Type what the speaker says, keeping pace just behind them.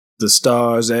The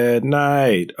stars at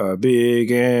night are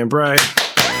big and bright.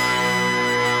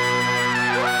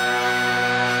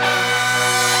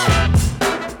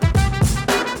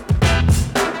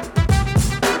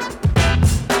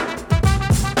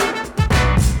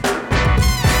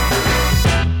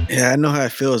 Yeah, I know how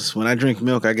it feels. When I drink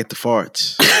milk, I get the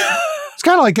farts. It's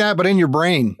kind of like that, but in your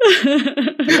brain.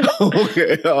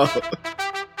 Okay.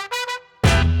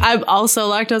 I'm also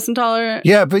lactose intolerant.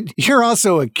 Yeah, but you're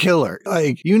also a killer.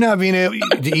 Like, you not being able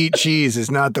to eat cheese is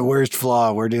not the worst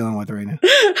flaw we're dealing with right now.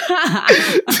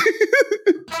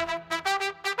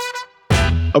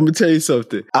 I'm going to tell you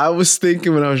something. I was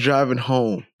thinking when I was driving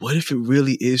home, what if it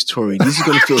really is Tori? This is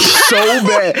going to feel so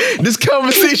bad. This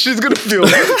conversation is going to feel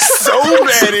so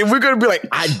bad. And we're going to be like, we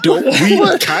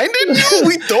kind of knew.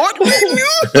 We thought we knew.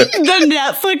 The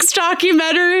Netflix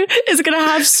documentary is going to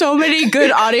have so many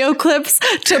good audio clips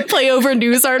to play over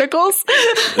news articles.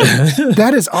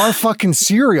 That is our fucking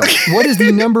cereal. What is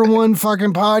the number one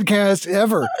fucking podcast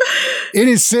ever? It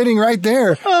is sitting right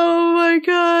there. Oh my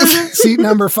God. Seat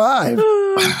number 5.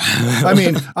 I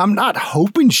mean, I'm not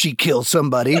hoping she kills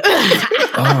somebody.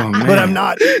 Oh, man. But I'm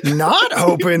not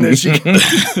hoping that she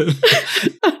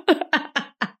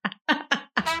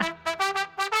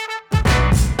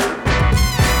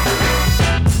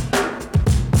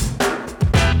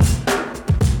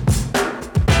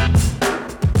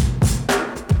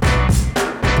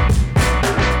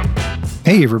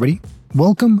Hey everybody,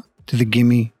 welcome to the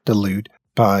Gimme the Loot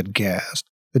podcast,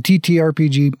 the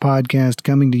TTRPG podcast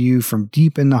coming to you from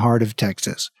deep in the heart of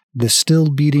Texas, the still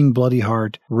beating bloody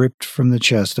heart ripped from the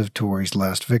chest of Tori's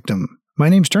last victim. My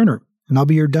name's Turner, and I'll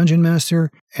be your dungeon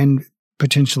master and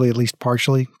potentially at least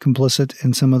partially complicit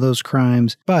in some of those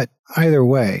crimes, but either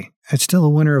way, it's still a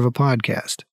winner of a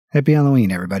podcast. Happy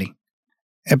Halloween, everybody.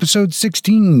 Episode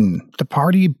 16, the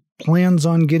party plans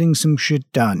on getting some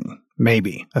shit done.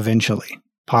 Maybe, eventually.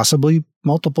 Possibly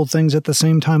multiple things at the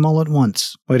same time all at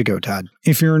once. Way to go, Todd.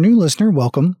 If you're a new listener,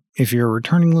 welcome. If you're a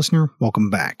returning listener,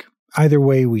 welcome back. Either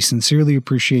way, we sincerely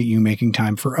appreciate you making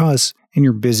time for us in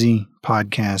your busy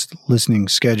podcast listening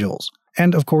schedules.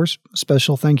 And of course, a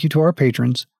special thank you to our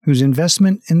patrons, whose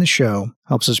investment in the show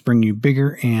helps us bring you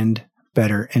bigger and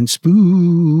better and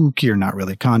spookier, not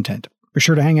really, content. Be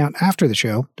sure to hang out after the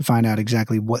show to find out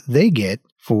exactly what they get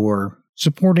for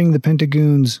supporting the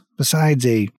Pentagoons, besides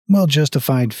a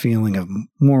well-justified feeling of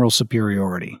moral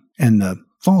superiority and the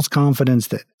false confidence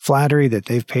that flattery that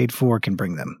they've paid for can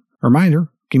bring them. Reminder,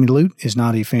 Gimme the Loot is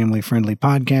not a family-friendly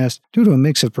podcast due to a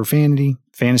mix of profanity,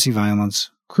 fantasy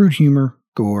violence, crude humor,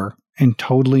 gore, and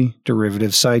totally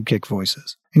derivative sidekick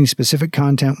voices. Any specific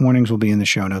content warnings will be in the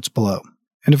show notes below.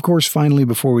 And of course, finally,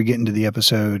 before we get into the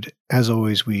episode, as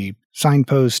always, we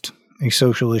signpost a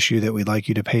social issue that we'd like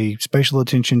you to pay special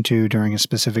attention to during a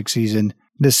specific season.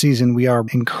 This season, we are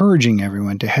encouraging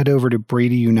everyone to head over to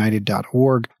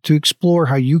bradyunited.org to explore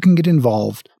how you can get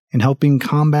involved in helping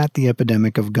combat the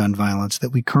epidemic of gun violence that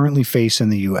we currently face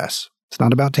in the U.S. It's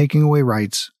not about taking away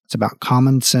rights. It's about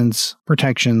common sense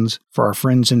protections for our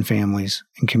friends and families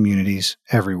and communities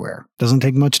everywhere. Doesn't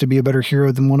take much to be a better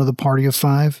hero than one of the party of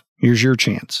 5. Here's your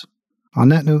chance. On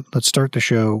that note, let's start the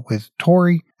show with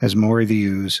Tori as Maury the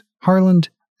Ooze, Harland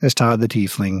as Todd the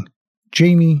Tiefling,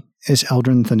 Jamie as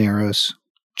Eldrin Thaneros,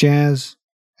 Jazz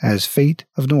as Fate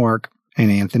of Newark,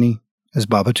 and Anthony as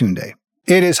Babatunde.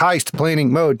 It is heist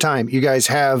planning mode time. You guys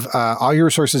have all your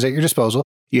resources at your disposal.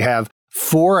 You have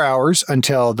 4 hours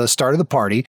until the start of the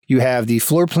party. You have the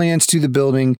floor plans to the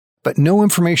building, but no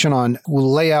information on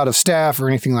layout of staff or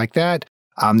anything like that.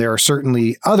 There are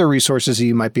certainly other resources that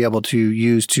you might be able to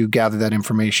use to gather that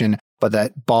information, but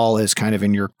that ball is kind of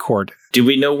in your court. Do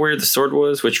we know where the sword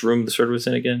was? Which room the sword was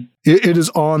in again? It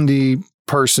is on the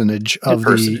personage of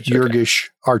the Yurgish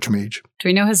Archmage. Do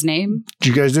we know his name?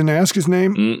 You guys didn't ask his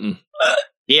name? Mm-mm.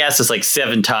 He asked us like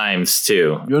 7 times,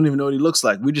 too. You don't even know what he looks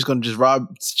like. We're just going to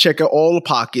just check out all the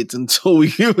pockets until we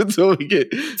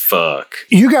get... Fuck.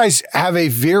 You guys have a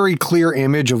very clear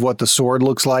image of what the sword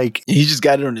looks like. He just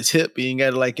got it on his hip. He ain't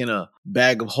got it like in a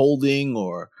bag of holding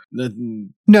or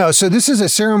nothing. No, so this is a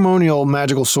ceremonial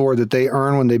magical sword that they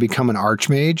earn when they become an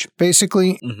Archmage,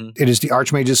 basically. Mm-hmm. It is the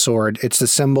Archmage's sword. It's the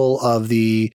symbol of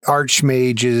the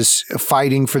Archmages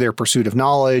fighting for their pursuit of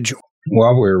knowledge.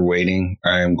 While we're waiting,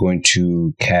 I am going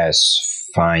to cast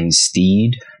Find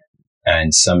Steed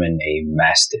and summon a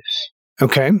Mastiff.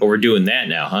 Okay. Well, we're doing that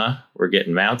now, huh? We're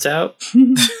getting mounts out?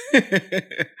 You're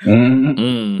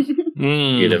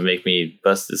gonna make me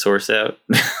bust this horse out?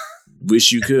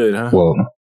 Wish you could, huh? Well,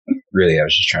 really, I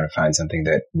was just trying to find something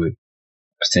that would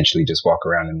potentially just walk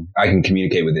around and I can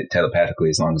communicate with it telepathically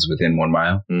as long as within 1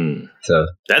 mile. So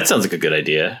that sounds like a good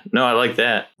idea. No, I like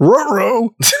that.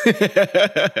 Ruh-roh!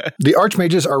 The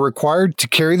archmages are required to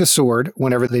carry the sword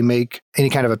whenever they make any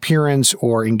kind of appearance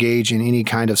or engage in any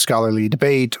kind of scholarly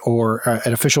debate or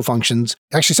at official functions.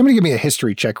 Actually, somebody give me a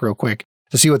history check real quick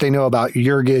to see what they know about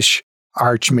Yurgish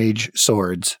archmage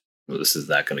swords. Well, this is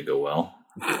not going to go well.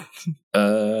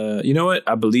 You know what?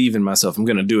 I believe in myself. I'm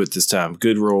going to do it this time.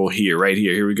 Good roll here, right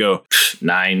here. Here we go.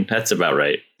 9. That's about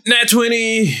right. Nat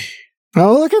 20.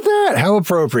 Oh, look at that. How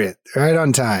appropriate. Right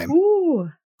on time. Ooh.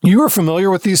 You are familiar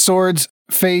with these swords,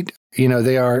 Fate. You know,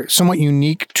 they are somewhat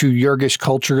unique to Yurgish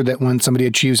culture that when somebody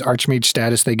achieves archmage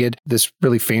status, they get this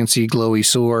really fancy, glowy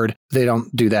sword. They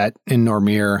don't do that in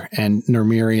Normir, and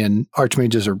Normirian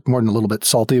archmages are more than a little bit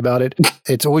salty about it.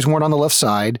 It's always worn on the left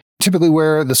side. Typically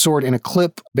wear the sword in a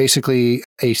clip, basically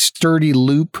a sturdy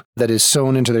loop that is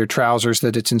sewn into their trousers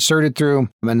that it's inserted through.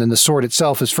 And then the sword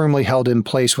itself is firmly held in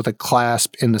place with a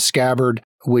clasp in the scabbard,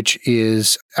 which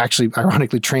is actually,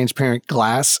 ironically, transparent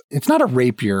glass. It's not a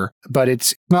rapier, but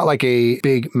it's not like a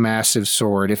big, massive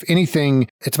sword. If anything,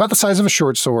 it's about the size of a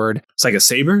short sword. It's like a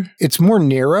saber? It's more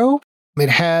narrow. It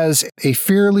has a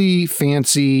fairly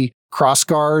fancy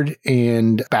crossguard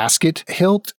and basket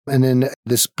hilt, and then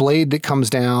this blade that comes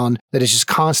down that is just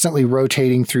constantly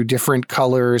rotating through different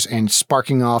colors and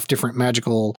sparking off different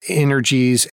magical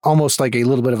energies, almost like a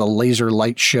little bit of a laser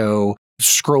light show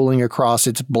scrolling across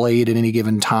its blade at any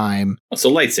given time.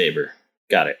 So lightsaber.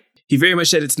 Got it. He very much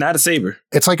said it's not a saber.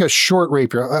 It's like a short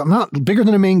rapier, not bigger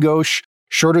than a main gauche,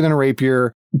 shorter than a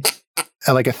rapier,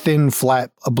 like a thin,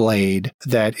 flat blade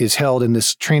that is held in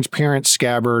this transparent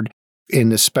scabbard in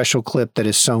this special clip that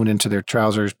is sewn into their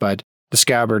trousers, but the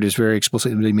scabbard is very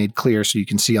explicitly made clear so you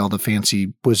can see all the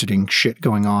fancy wizarding shit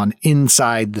going on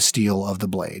inside the steel of the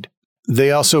blade.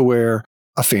 They also wear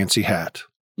a fancy hat.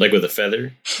 Like with a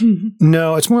feather?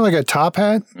 No, it's more like a top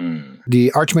hat.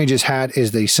 The Archmage's hat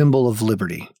is a symbol of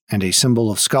liberty and a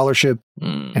symbol of scholarship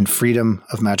and freedom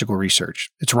of magical research.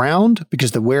 It's round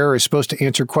because the wearer is supposed to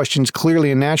answer questions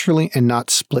clearly and naturally and not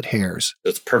split hairs.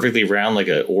 It's perfectly round like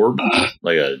an orb?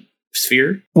 Like a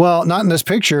sphere? Well, not in this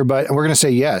picture, but we're going to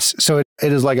say yes. So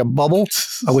it is like a bubble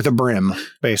with a brim,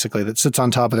 basically, that sits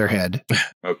on top of their head.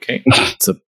 Okay. It's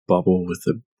a bubble with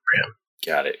a brim.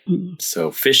 Got it.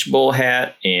 So fishbowl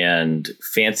hat and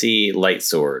fancy light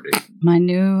sword. My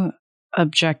new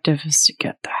objective is to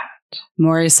get the hat.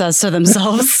 Maury says to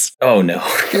themselves. Oh, no.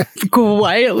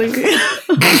 Quietly.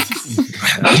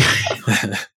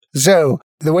 So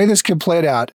the way this could play it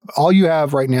out, all you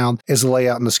have right now is the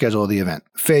layout and the schedule of the event.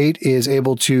 Fate is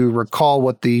able to recall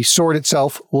what the sword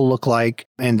itself will look like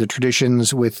and the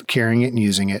traditions with carrying it and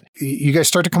using it. You guys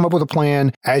start to come up with a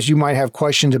plan. As you might have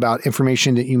questions about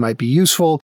information that you might be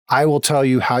useful, I will tell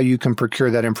you how you can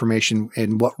procure that information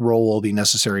and what role will be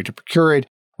necessary to procure it.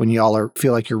 When y'all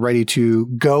feel like you're ready to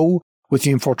go with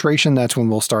the infiltration, that's when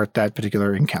we'll start that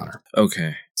particular encounter.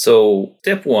 Okay. So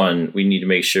step 1, we need to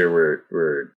make sure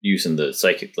we're using the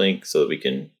psychic link so that we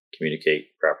can communicate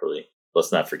properly.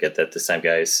 Let's not forget that this time,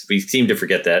 guys. We seem to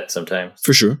forget that sometimes.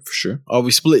 For sure, for sure. Are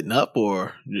we splitting up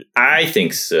or? I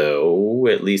think so,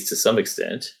 at least to some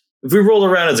extent. If we roll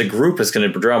around as a group, it's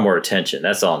going to draw more attention.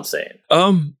 That's all I'm saying.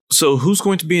 So who's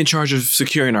going to be in charge of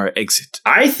securing our exit?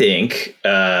 I think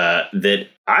that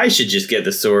I should just get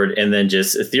the sword and then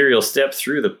just ethereal step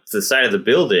through the side of the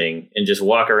building and just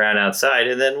walk around outside,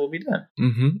 and then we'll be done.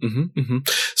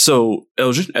 So,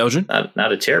 Elgin?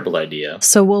 Not a terrible idea.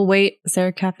 So we'll wait. Is there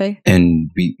a cafe?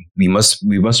 And we must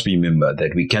remember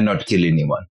that we cannot kill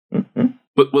anyone.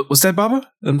 What was that, Baba?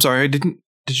 I'm sorry, did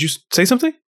you say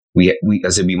something? We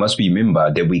must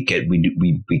remember that we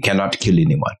cannot kill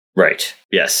anyone. Right.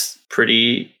 Yes.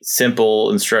 Pretty simple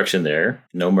instruction there.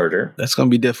 No murder. That's going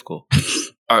to be difficult.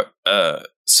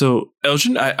 So,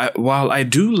 Elgin, while I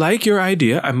do like your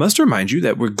idea, I must remind you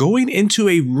that we're going into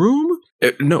a room.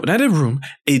 No, not a room.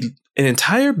 An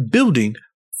entire building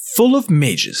full of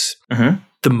mages.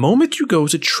 The moment you go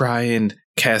to try and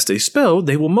cast a spell,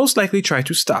 they will most likely try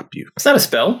to stop you. It's not a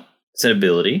spell. It's an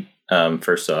ability.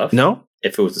 First off. No.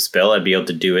 If it was a spell, I'd be able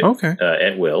to do it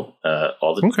at will.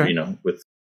 With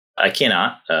I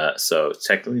cannot. So it's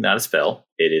technically not a spell.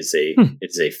 It is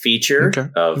a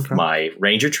feature of my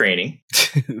ranger training.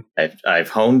 I've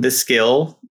honed this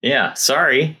skill. Yeah,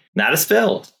 sorry, not a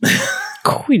spell.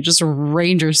 We just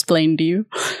ranger-splained you.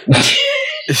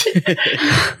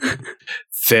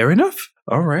 Fair enough.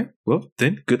 All right. Well,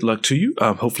 then, good luck to you.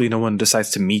 Hopefully no one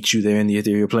decides to meet you there in the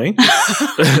ethereal plane.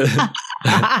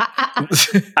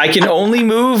 I can only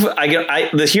move.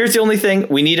 Here's the only thing.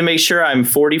 We need to make sure I'm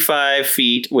 45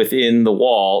 feet within the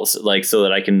walls, like so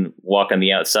that I can walk on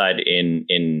the outside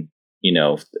in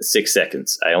 6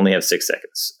 seconds. I only have 6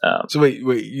 seconds. So wait,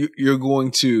 you're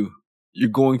going to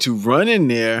run in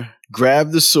there,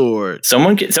 grab the sword.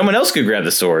 Someone else could grab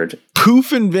the sword,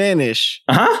 poof, and vanish.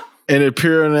 And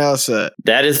appear on the outside.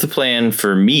 That is the plan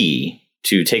for me,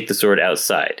 to take the sword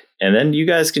outside, and then you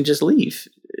guys can just leave.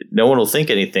 No one will think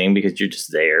anything because you're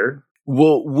just there.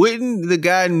 Well, wouldn't the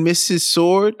guy miss his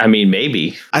sword? I mean,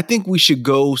 maybe. I think we should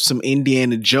go some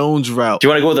Indiana Jones route. Do you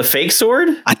want to go with a fake sword?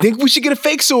 I think we should get a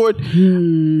fake sword.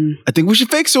 I think we should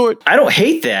fake sword. I don't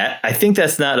hate that. I think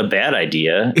that's not a bad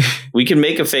idea. We can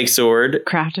make a fake sword.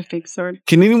 Craft a fake sword.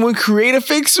 Can anyone create a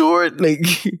fake sword? Like,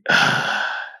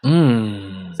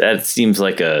 that seems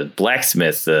like a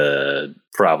blacksmith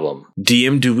problem.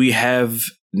 DM, do we have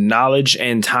knowledge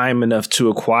and time enough to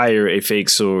acquire a fake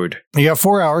sword? You have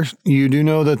 4 hours. You do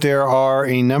know that there are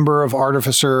a number of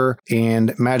artificer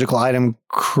and magical item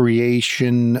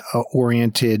creation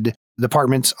oriented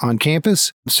departments on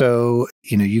campus. So,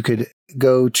 you could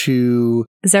go to...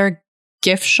 Is there a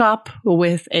gift shop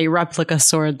with a replica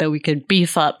sword that we could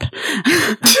beef up?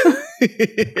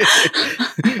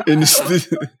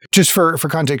 Just for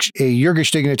context, a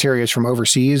Jurgish dignitary is from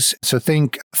overseas. So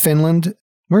think Finland.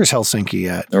 Where's Helsinki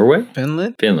at? Norway?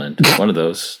 Finland? One of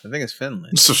those. I think it's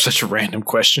Finland. So such a random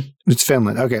question. It's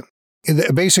Finland. Okay.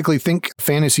 Basically, think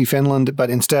fantasy Finland,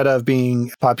 but instead of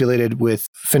being populated with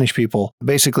Finnish people,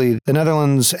 basically the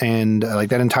Netherlands and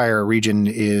that entire region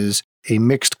is a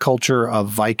mixed culture of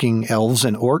Viking elves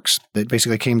and orcs that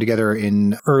basically came together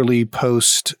in early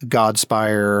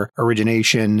post-Godspire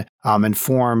origination and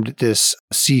formed this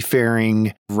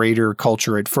seafaring raider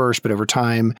culture at first, but over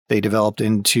time they developed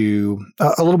into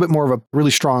a little bit more of a really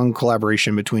strong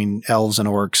collaboration between elves and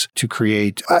orcs to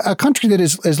create a country that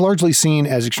is largely seen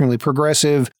as extremely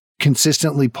progressive,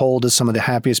 consistently polled as some of the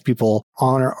happiest people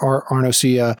on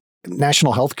Arnosia.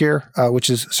 National healthcare, which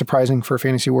is surprising for a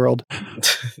fantasy world.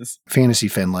 Fantasy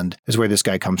Finland is where this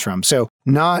guy comes from. So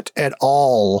not at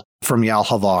all from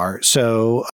Yalhavar.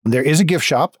 So there is a gift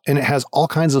shop and it has all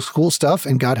kinds of cool stuff.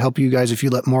 And God help you guys if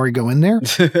you let Maury go in there.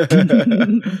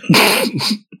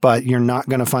 But you're not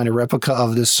going to find a replica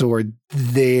of this sword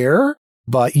there.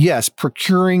 But yes,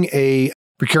 procuring a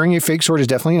fake sword is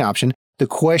definitely an option. The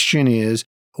question is,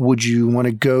 would you want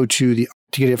to go to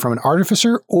get it from an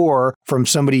artificer or from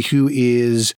somebody who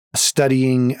is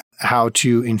studying how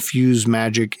to infuse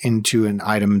magic into an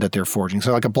item that they're forging?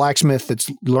 So like a blacksmith that's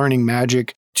learning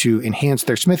magic to enhance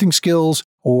their smithing skills,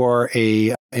 or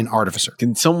an artificer.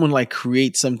 Can someone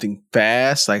create something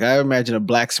fast? I imagine a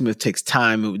blacksmith takes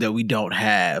time that we don't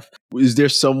have. Is there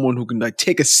someone who can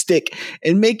take a stick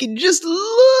and make it just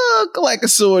look like a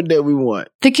sword that we want?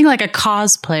 Thinking like a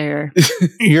cosplayer.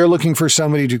 You're looking for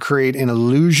somebody to create an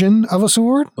illusion of a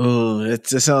sword? Oh, that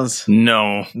sounds...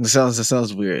 No. That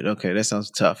sounds weird. Okay, that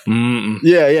sounds tough. Mm-mm.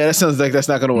 Yeah, that sounds like that's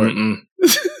not going to work.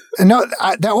 No,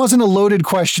 that wasn't a loaded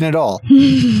question at all.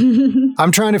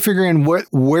 I'm trying to figure in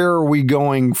where are we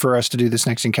going for us to do this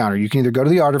next encounter. You can either go to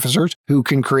the artificers, who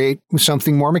can create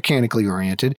something more mechanically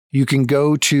oriented. You can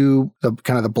go to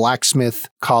the blacksmith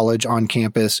college on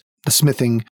campus, the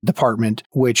smithing department,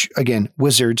 which, again,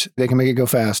 wizards, they can make it go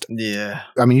fast. Yeah.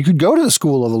 I mean, you could go to the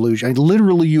School of Illusion.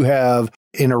 Literally, you have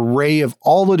an array of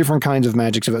all the different kinds of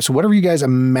magics of it. So whatever you guys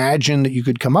imagine that you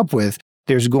could come up with,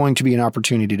 there's going to be an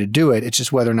opportunity to do it. It's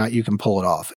just whether or not you can pull it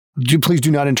off. Please do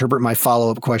not interpret my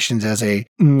follow-up questions as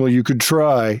well, you could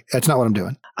try. That's not what I'm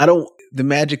doing. The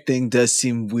magic thing does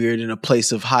seem weird in a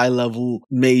place of high-level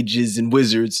mages and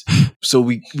wizards. So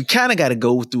we kind of got to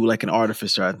go through an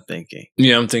artificer, I'm thinking.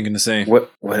 Yeah, I'm thinking the same.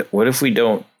 What if we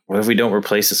don't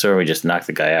replace the sword and we just knock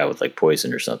the guy out with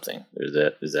poison or something?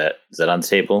 Is that on the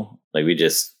table? We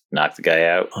just knock the guy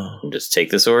out and just take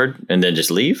the sword and then just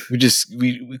leave?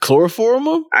 We chloroform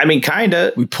him? I mean,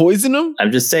 kinda. We poison him? I'm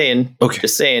just saying. Okay.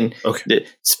 Just saying. Okay.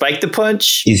 Spike the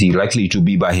punch. Is he likely to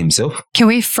be by himself? Can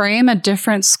we frame a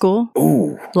different school?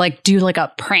 Ooh. Do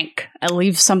a prank and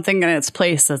leave something in its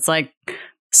place that's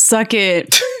suck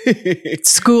it,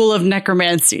 School of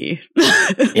Necromancy.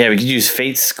 Yeah, we could use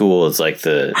Fate School as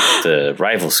the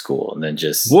rival school and then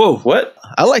just... Whoa. What?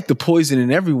 I like the poison in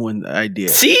everyone idea.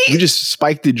 See? We just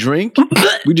spike the drink.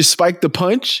 We just spike the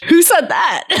punch. Who said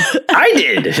that? I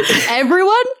did.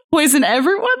 Everyone? Poison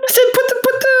everyone? I said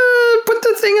put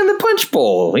the thing in the punch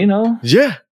bowl,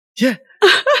 Yeah.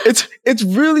 It's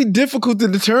really difficult to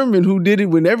determine who did it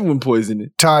when everyone poisoned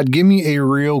it. Todd, give me a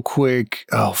real quick.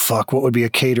 Oh fuck! What would be a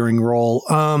catering role?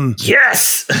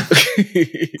 Yes.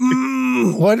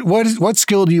 What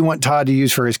skill do you want Todd to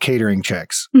use for his catering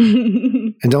checks?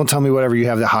 And don't tell me whatever you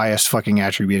have the highest fucking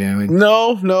attribute in.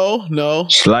 No.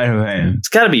 Sleight of hand. It's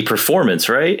got to be performance,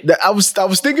 right? I was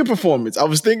thinking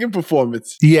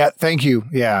performance. Yeah, thank you.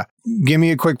 Yeah, give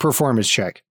me a quick performance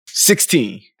check.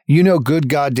 16. You know good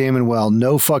goddamn and well,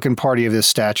 no fucking party of this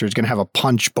stature is going to have a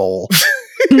punch bowl.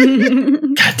 God damn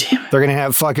it. They're going to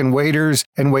have fucking waiters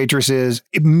and waitresses,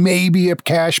 maybe a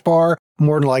cash bar,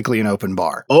 more than likely an open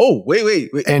bar. Oh,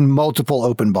 wait. And multiple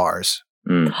open bars.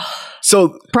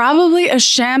 So probably a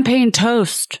champagne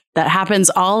toast that happens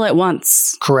all at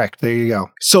once. Correct. There you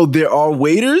go. So there are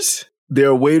waiters. There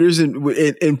are waiters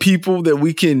and people that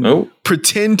we can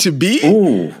pretend to be.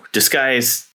 Ooh,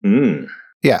 disguise.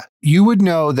 Yeah. You would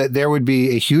know that there would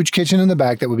be a huge kitchen in the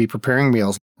back that would be preparing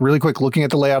meals. Really quick, looking at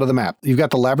the layout of the map. You've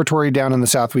got the laboratory down in the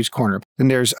southeast corner. Then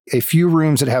there's a few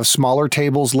rooms that have smaller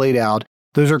tables laid out.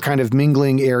 Those are kind of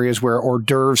mingling areas where hors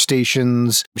d'oeuvre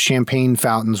stations, champagne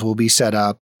fountains will be set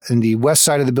up. In the west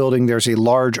side of the building, there's a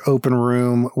large open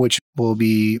room, which will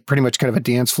be pretty much kind of a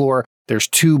dance floor. There's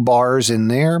 2 bars in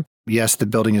there. Yes, the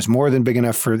building is more than big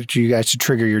enough for you guys to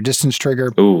trigger your distance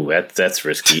trigger. Ooh, that's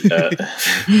risky.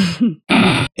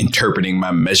 Interpreting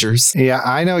my measures. Yeah,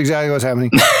 I know exactly what's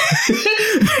happening.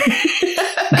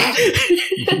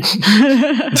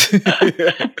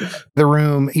 The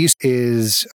room east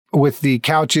is, with the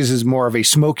couches, is more of a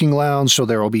smoking lounge, so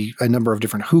there will be a number of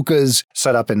different hookahs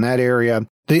set up in that area.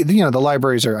 The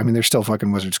libraries are, they're still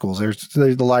fucking wizard schools.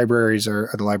 The libraries are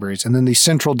the libraries. And then the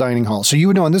central dining hall. So you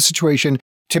would know in this situation,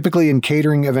 typically in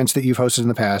catering events that you've hosted in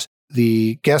the past,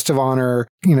 the guest of honor,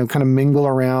 kind of mingle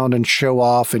around and show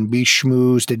off and be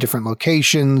schmoozed at different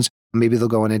locations. Maybe they'll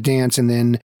go in a dance, and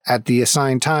then at the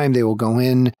assigned time, they will go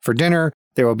in for dinner.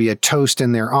 There will be a toast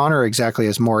in their honor, exactly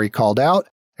as Maury called out.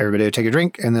 Everybody will take a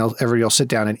drink, and everybody will sit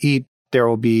down and eat. There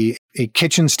will be a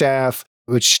kitchen staff,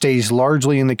 which stays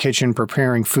largely in the kitchen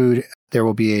preparing food. There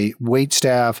will be a wait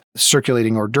staff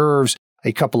circulating hors d'oeuvres,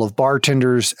 a couple of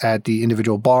bartenders at the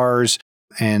individual bars,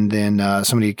 and then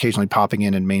somebody occasionally popping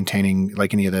in and maintaining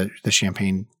like any of the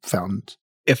champagne fountains.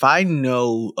 If I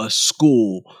know a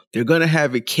school, they're going to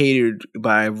have it catered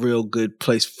by a real good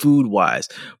place food-wise.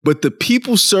 But the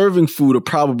people serving food are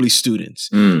probably students.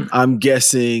 I'm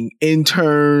guessing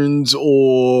interns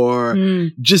or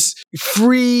just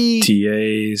free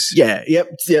TAs. Yeah,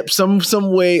 yep.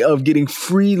 Some way of getting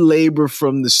free labor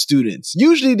from the students.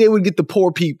 Usually they would get the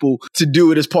poor people to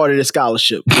do it as part of their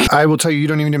scholarship. I will tell you, you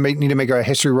don't even need to make a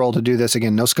history roll to do this.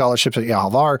 Again, no scholarships at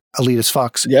Yalhavar. Elite as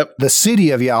fucks. Yep. The city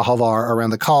of Yalhavar,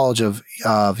 around the college of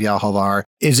Yalhavar,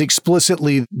 is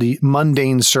explicitly the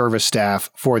mundane service staff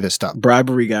for this stuff.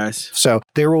 Bribery, guys. So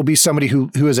there will be somebody who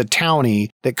is a townie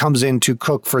that comes in to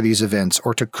cook for these events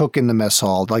or to cook in the mess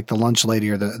hall, like the lunch lady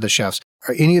or the chefs.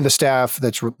 Or any of the staff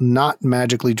that's not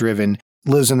magically driven,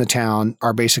 lives in the town,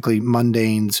 are basically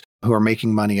mundanes who are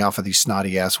making money off of these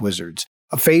snotty-ass wizards.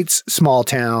 Fate's small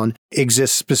town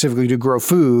exists specifically to grow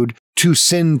food to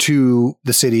send to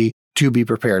the city to be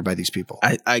prepared by these people.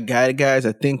 I got it, guys.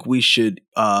 I think we should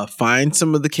find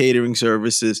some of the catering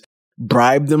services,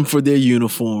 bribe them for their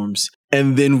uniforms,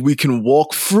 and then we can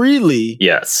walk freely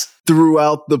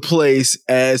throughout the place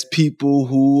as people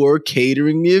who are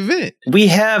catering the event. We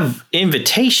have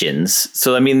invitations.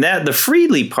 So, the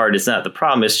freely part is not the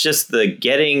problem. It's just the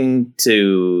getting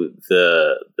to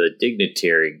the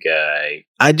dignitary guy.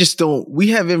 I just don't. We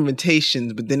have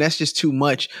invitations, but then that's just too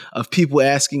much of people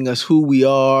asking us who we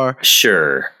are.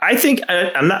 Sure, I think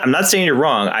I'm not saying you're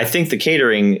wrong. I think the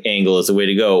catering angle is the way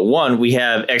to go. One, we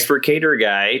have expert caterer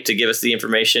guy to give us the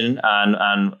information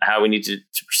on how we need to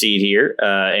proceed here,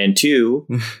 and two,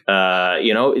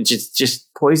 just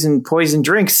poison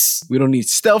drinks. We don't need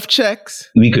stealth checks.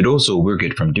 We could also work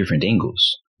it from different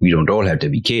angles. We don't all have to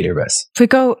be caterers. If we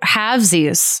go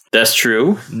halvesies. That's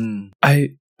true.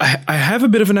 I have a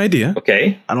bit of an idea.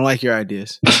 Okay. I don't like your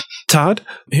ideas. Todd,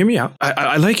 hear me out.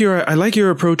 I like your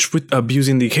approach with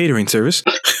abusing the catering service.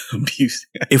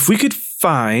 If we could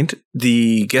find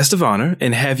the guest of honor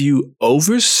and have you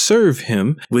overserve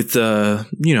him with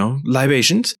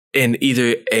libations, and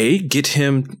either A, get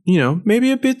him,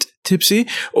 maybe a bit tipsy,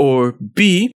 or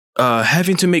B,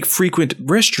 having to make frequent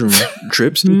restroom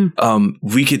trips,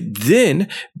 we could then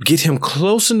get him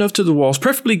close enough to the walls,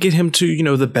 preferably get him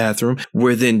to, the bathroom,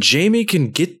 where then Jamie can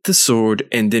get the sword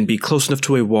and then be close enough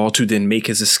to a wall to then make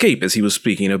his escape, as he was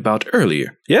speaking about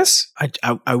earlier. Yes?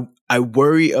 I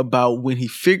worry about when he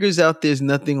figures out there's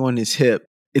nothing on his hip,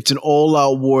 it's an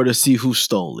all-out war to see who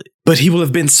stole it. But he will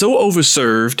have been so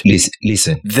overserved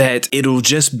listen, that it'll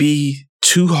just be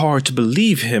too hard to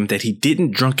believe him that he didn't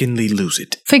drunkenly lose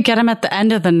it. If we get him at the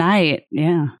end of the night,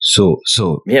 yeah. So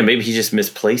yeah, maybe he just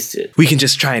misplaced it. We can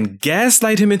just try and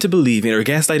gaslight him into believing, or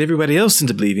gaslight everybody else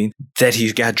into believing, that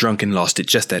he got drunk and lost it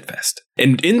just that fast.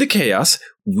 And in the chaos,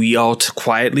 we all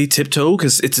quietly tiptoe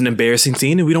because it's an embarrassing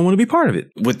scene and we don't want to be part of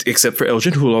it, except for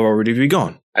Elgin, who will already be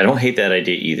gone. I don't hate that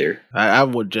idea either. I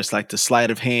would just like the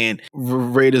sleight of hand,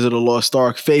 Raiders of the Lost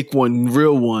Ark, fake one,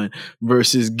 real one,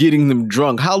 versus getting them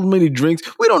drunk. How many drinks?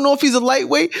 We don't know if he's a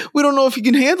lightweight. We don't know if he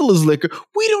can handle his liquor.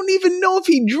 We don't even know if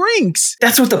he drinks.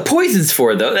 That's what the poison's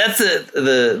for, though. That's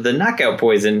the knockout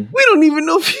poison. We don't even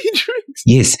know if he drinks.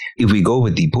 Yes, if we go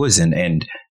with the poison, and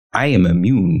I am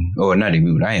immune, or not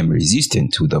immune, I am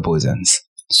resistant to the poisons.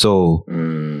 So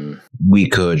we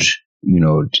could,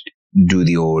 do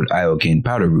the old iocane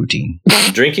powder routine.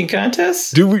 Drinking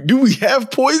contest? Do we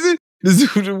have poison?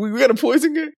 We got a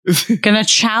poison game? Gonna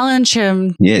challenge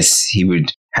him. Yes, he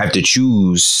would have to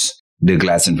choose the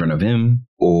glass in front of him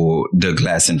or the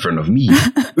glass in front of me.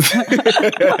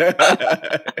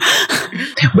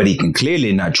 But he can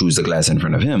clearly not choose the glass in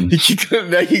front of him. He can't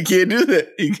do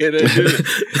that. He cannot do that.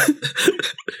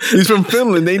 He's from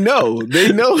Finland. They know.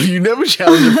 You never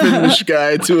challenge a Finnish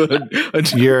guy to a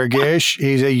Jurgish.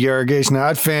 He's a Jurgish,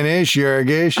 not Finnish.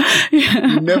 Jurgish.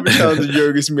 You never challenge a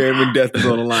Jurgish man when death is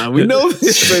on the line. We know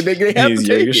this, so they have to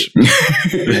take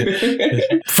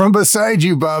it. From beside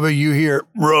you, Baba, you hear,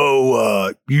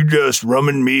 "Bro, you just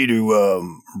rumming me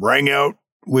to hang out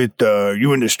with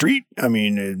you in the street? I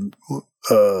mean,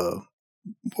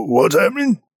 what's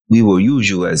happening?" We will use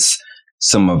you as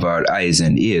some of our eyes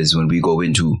and ears when we go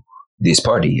into this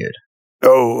party here.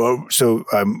 Oh, so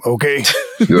I'm okay.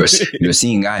 You're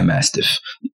seeing eye mastiff.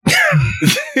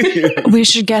 We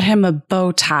should get him a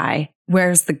bow tie.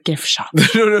 Where's the gift shop?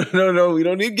 No. We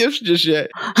don't need gifts just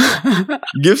yet.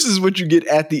 Gifts is what you get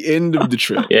at the end of the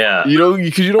trip. Yeah.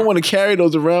 Because you don't want to carry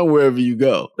those around wherever you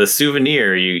go. The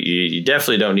souvenir, you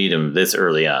definitely don't need them this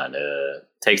early on.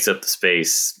 Takes up the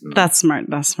space. That's smart.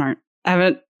 I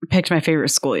haven't picked my favorite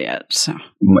school yet, so.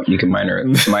 You can minor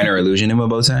illusion him a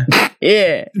bow tie?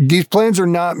 Yeah. These plans are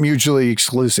not mutually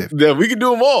exclusive. Yeah, we can do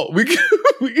them all. We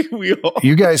all.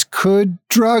 You guys could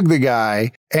drug the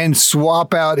guy and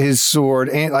swap out his sword.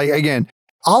 And again,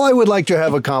 all I would like to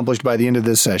have accomplished by the end of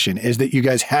this session is that you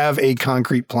guys have a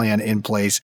concrete plan in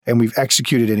place and we've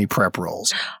executed any prep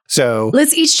rolls. So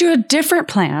let's each do a different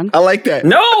plan. I like that.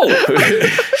 No!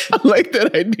 I like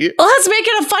that idea. Let's make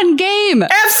it a fun game.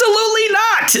 Absolutely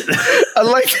not! I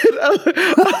like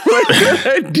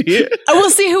that idea. And we'll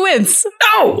see who wins.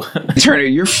 No! Turner,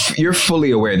 you're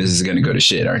fully aware this is going to go to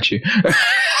shit, aren't you?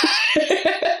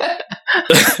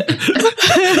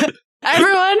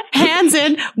 Everyone, hands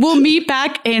in. We'll meet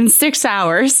back in 6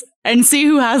 hours and see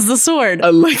who has the sword. I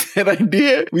like that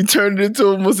idea. We turned it into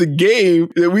almost a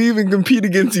game that we even compete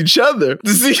against each other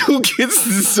to see who gets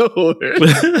the sword.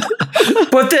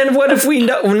 But then what if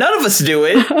none of us do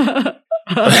it?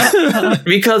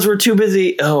 Because we're too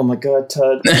busy. Oh my God,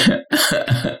 Todd.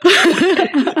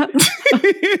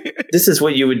 This is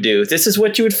what you would do. This is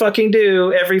what you would fucking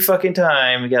do every fucking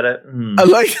time. You gotta. I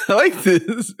like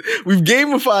this. We've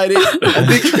gamified it. I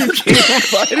think we've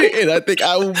gamified it, and I think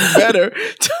I will be better.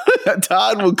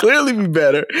 Todd will clearly be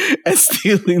better at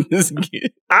stealing this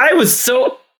gift. I was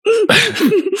so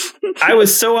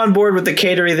on board with the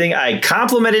catering thing. I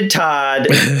complimented Todd,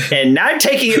 and now I'm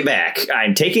taking it back.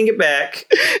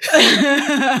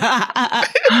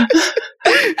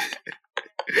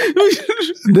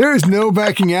 There's no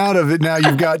backing out of it now.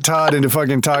 You've got Todd into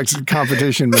fucking toxic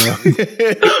competition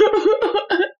mode.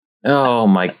 Oh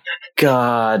my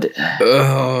God.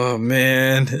 Oh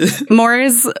man.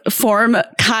 Maury's form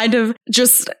kind of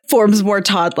just forms more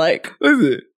Todd-like.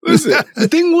 Listen, the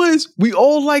thing was, we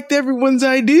all liked everyone's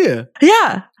idea.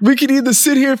 Yeah. We could either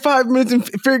sit here 5 minutes and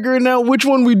figuring out which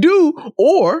one we do,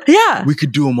 or we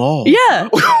could do them all. Yeah.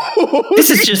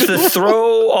 This is just the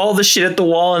throw all the shit at the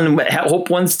wall and hope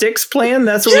one sticks plan?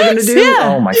 That's what we're going to do?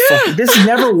 Yeah. Oh my fuck. This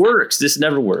never works.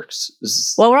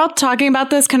 While we're all talking about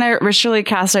this, can I ritually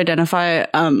cast Identify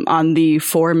on the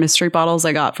 4 mystery bottles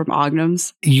I got from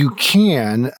Ognum's? You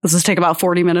can. Does this take about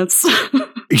 40 minutes?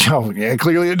 Oh, yeah,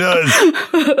 clearly it does.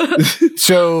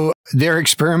 So they're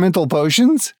experimental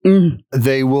potions.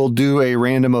 They will do a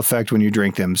random effect when you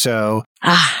drink them. So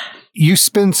You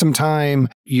spend some time,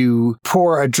 you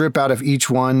pour a drip out of each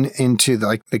one into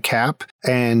the cap,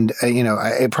 and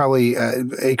it probably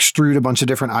extrude a bunch of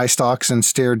different eye stalks and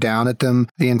stare down at them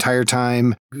the entire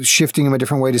time, shifting them a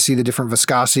different way to see the different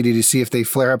viscosity to see if they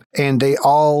flare up, and they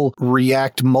all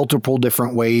react multiple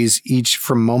different ways, each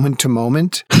from moment to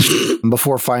moment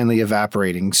before finally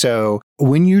evaporating. So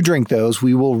when you drink those,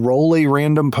 we will roll a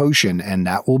random potion, and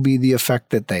that will be the effect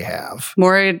that they have.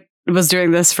 Maury was doing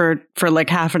this for like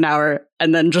half an hour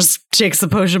and then just takes the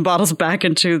potion bottles back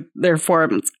into their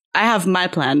forms. I have my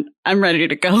plan. I'm ready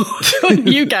to go when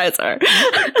you guys are.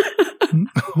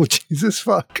 Oh, Jesus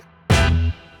fuck.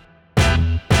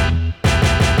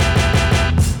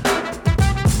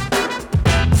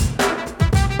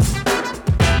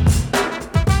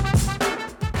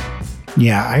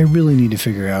 Yeah, I really need to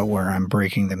figure out where I'm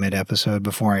breaking the mid-episode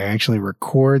before I actually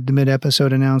record the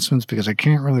mid-episode announcements, because I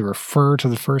can't really refer to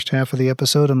the first half of the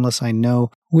episode unless I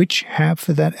know which half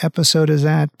of that episode is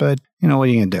at. But, what are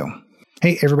you going to do?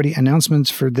 Hey, everybody, announcements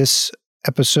for this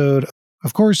episode.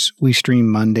 Of course, we stream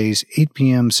Mondays, 8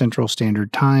 p.m. Central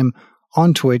Standard Time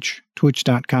on Twitch,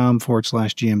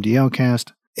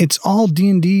 twitch.com/GMDLcast. It's all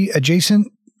D&D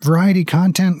adjacent variety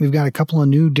content. We've got a couple of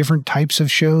new different types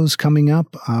of shows coming up.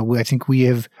 I think we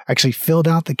have actually filled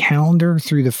out the calendar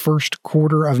through the first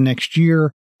quarter of next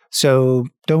year. So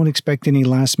don't expect any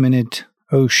last minute,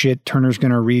 oh shit, Turner's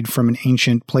going to read from an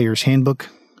ancient player's handbook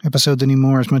episodes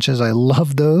anymore. As much as I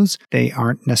love those, they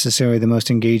aren't necessarily the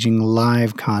most engaging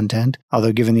live content.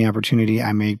 Although given the opportunity,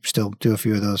 I may still do a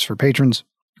few of those for patrons.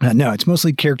 No, it's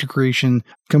mostly character creation,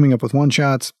 coming up with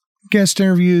one-shots, guest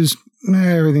interviews,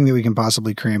 everything that we can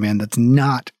possibly cram in that's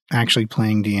not actually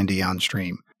playing D&D on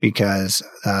stream, because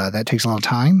that takes a lot of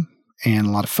time and a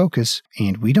lot of focus,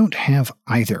 and we don't have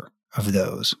either of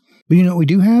those. But we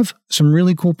do have some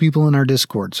really cool people in our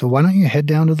Discord, so why don't you head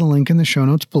down to the link in the show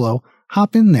notes below,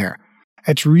 hop in there.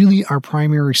 It's really our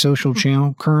primary social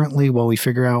channel currently while we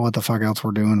figure out what the fuck else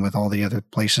we're doing with all the other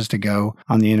places to go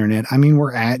on the internet. I mean,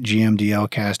 we're at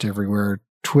GMDLcast everywhere.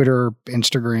 Twitter,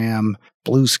 Instagram,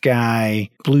 Blue Sky,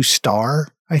 Blue Star,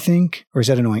 I think. Or is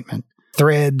that an ointment?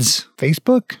 Threads,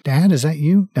 Facebook? Dad, is that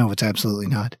you? No, it's absolutely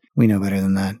not. We know better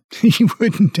than that. You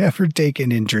wouldn't ever take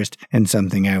an interest in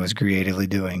something I was creatively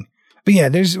doing. But yeah,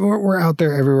 we're out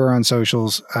there everywhere on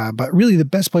socials. But really, the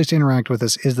best place to interact with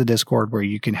us is the Discord, where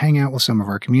you can hang out with some of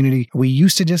our community. We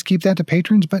used to just keep that to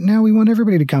patrons, but now we want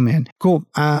everybody to come in. Cool.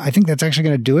 I think that's actually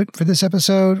going to do it for this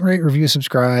episode. Rate, review,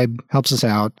 subscribe. Helps us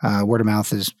out. Word of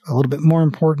mouth is a little bit more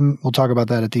important. We'll talk about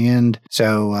that at the end.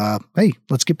 So, hey,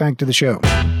 let's get back to the show.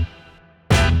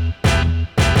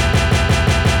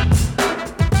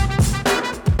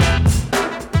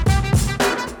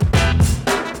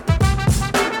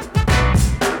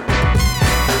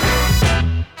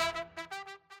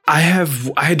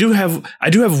 I do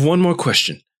have one more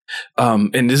question.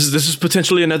 And this is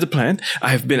potentially another plan. I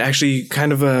have been actually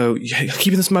kind of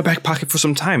keeping this in my back pocket for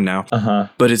some time now.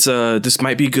 But it's this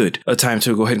might be a time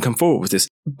to go ahead and come forward with this.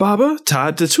 Baba,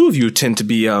 Todd, the two of you tend to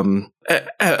be a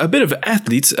bit of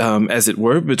athletes, as it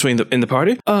were, in the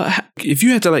party. If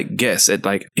you had to guess at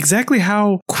exactly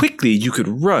how quickly you could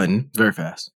run, very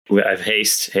fast. I have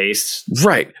haste.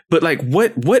 Right, but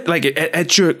what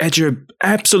at your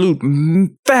absolute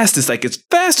fastest, as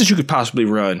fast as you could possibly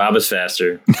run. Baba's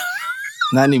faster.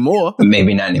 Not anymore.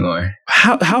 Maybe not anymore.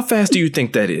 How fast do you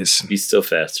think that is? He's still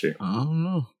faster. I don't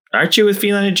know. Aren't you with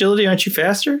feline agility? Aren't you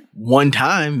faster? One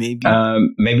time, maybe.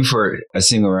 Maybe for a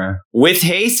single round. With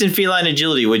haste and feline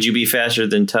agility, would you be faster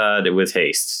than Todd with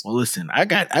haste? Well, listen, I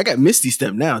got Misty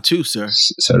Step now too, sir.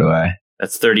 So do I.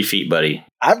 That's 30 feet, buddy.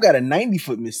 I've got a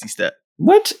 90-foot Misty Step.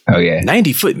 What? Oh, yeah.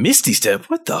 90-foot Misty Step?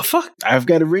 What the fuck? I've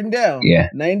got it written down. Yeah.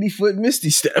 90-foot Misty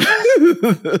Step.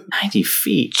 90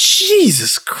 feet.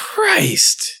 Jesus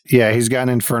Christ. Yeah, he's got an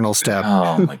infernal step.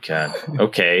 Oh, my God.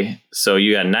 Okay. So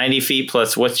you got 90 feet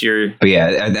plus what's your... But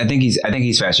yeah, I think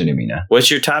he's faster than me now. What's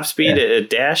your top speed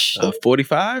at dash?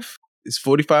 45. It's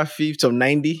 45 feet, so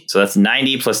 90. So that's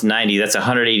 90 plus 90. That's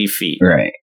 180 feet.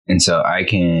 Right. And so I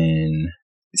can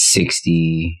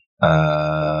 60...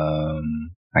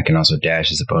 I can also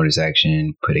dash as a bonus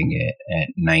action, putting it at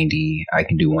 90. I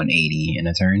can do 180 in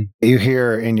a turn. You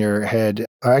hear in your head,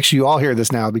 actually you all hear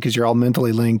this now because you're all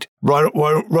mentally linked. Why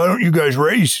don't you guys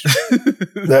race?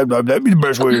 That'd be the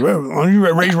best way to race. Why don't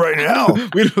you race right now?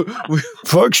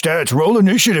 Fuck stats, roll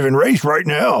initiative and race right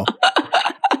now.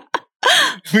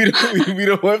 We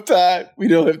don't have time. We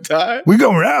don't have time. We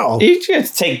go now. You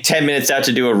just take 10 minutes out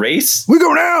to do a race. We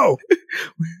go now.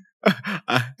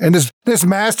 And this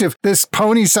mastiff, this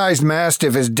pony-sized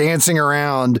mastiff is dancing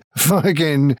around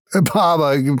fucking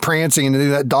Baba, prancing into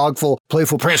that dogful,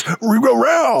 playful prance. I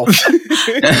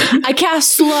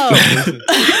cast slow.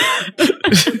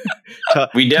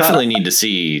 We definitely need to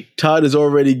see. Todd is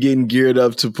already getting geared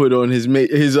up to put on his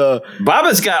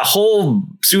Baba's got whole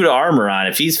suit of armor on.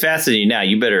 If he's faster than you now,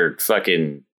 you better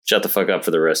fucking shut the fuck up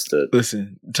for the rest of the...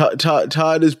 Listen,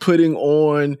 Todd is putting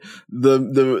on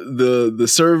the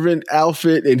servant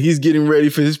outfit and he's getting ready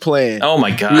for his plan. Oh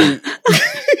my God.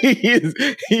 He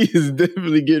is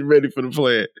definitely getting ready for the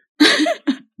plan.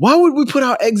 Why would we put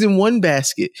our eggs in one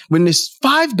basket when there's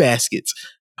 5 baskets?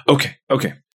 Okay.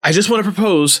 I just want to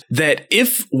propose that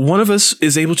if one of us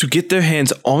is able to get their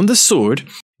hands on the sword,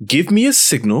 give me a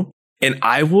signal, and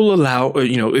I will allow,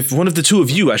 if one of the two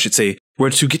of you, I should say, were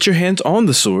to get your hands on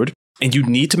the sword, and you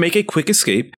need to make a quick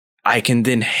escape, I can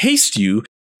then haste you,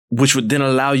 which would then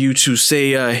allow you to,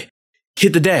 say,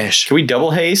 hit the dash. Can we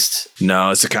double haste? No,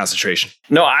 it's a concentration.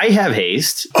 No, I have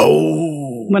haste.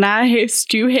 Oh. When I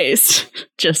haste, you haste.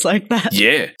 Just like that.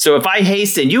 Yeah. So if I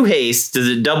haste and you haste, does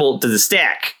it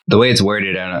stack? The way it's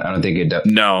worded, I don't think it does.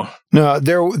 No,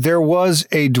 there was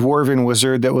a dwarven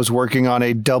wizard that was working on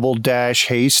a double dash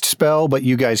haste spell, but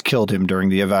you guys killed him during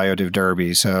the evaluative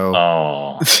derby, so...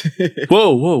 Oh.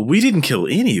 Whoa, we didn't kill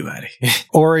anybody.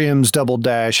 Orium's double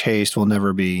dash haste will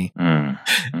never be...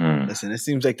 Listen, it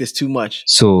seems like there's too much.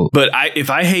 So... But if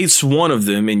I haste one of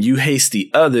them and you haste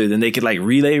the other, then they could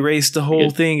relay race the whole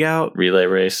thing out. Relay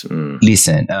race?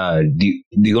 Listen,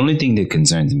 the only thing that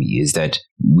concerns me is that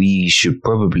we should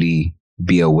probably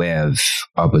be aware of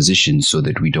our position so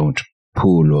that we don't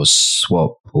pull or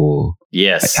swap or...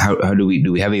 Yes. How do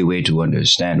we have a way to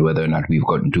understand whether or not we've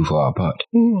gotten too far apart?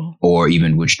 Or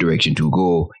even which direction to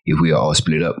go if we are all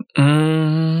split up?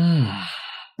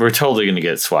 We're totally going to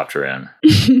get swapped around.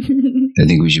 I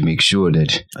think we should make sure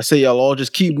that... I say y'all all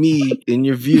just keep me in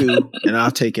your view and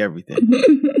I'll take everything.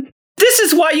 This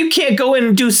is why you can't go in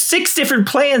and do 6 different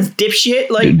plans, dipshit.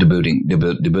 Like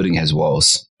the building has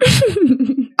walls.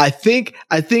 I think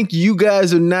you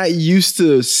guys are not used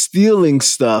to stealing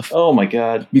stuff. Oh my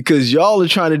God. Because y'all are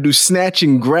trying to do snatch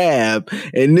and grab,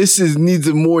 and this needs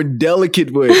a more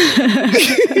delicate way.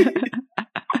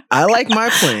 I like my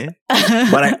plan,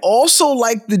 but I also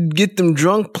like the get them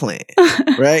drunk plan,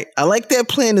 right? I like that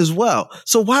plan as well.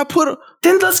 So why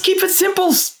Then let's keep it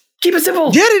simple. Keep it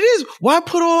simple. Yeah, it is. Why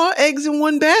put all our eggs in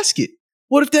one basket?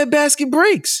 What if that basket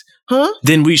breaks? Huh?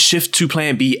 Then we shift to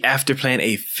plan B after plan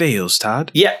A fails, Todd.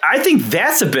 Yeah, I think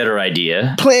that's a better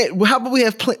idea. How about we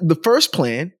have the first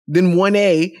plan, then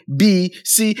 1A, B,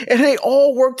 C, and they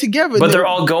all work together. But they're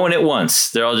all going at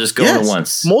once. They're all just going at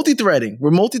once. Multi-threading.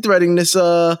 We're multi-threading this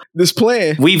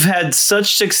plan. We've had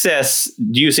such success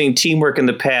using teamwork in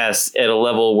the past at a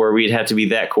level where we'd have to be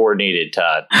that coordinated,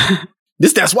 Todd.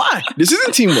 That's why. This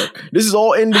isn't teamwork. This is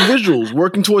all individuals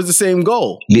working towards the same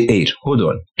goal. Wait, hold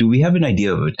on. Do we have an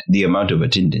idea of the amount of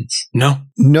attendance?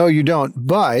 No, you don't.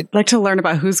 But I'd like to learn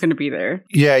about who's going to be there.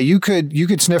 Yeah, you could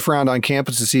sniff around on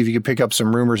campus to see if you could pick up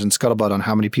some rumors and scuttlebutt on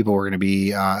how many people were going to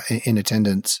be in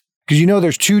attendance. Because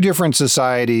there's 2 different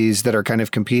societies that are kind of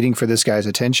competing for this guy's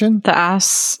attention. The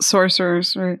ass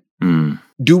sorcerers, right?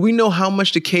 Do we know how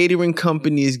much the catering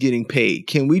company is getting paid?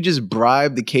 Can we just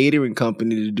bribe the catering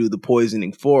company to do the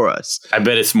poisoning for us? I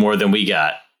bet it's more than we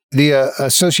got. The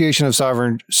Association of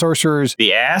Sovereign Sorcerers.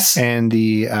 The ass? And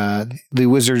the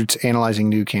Wizards Analyzing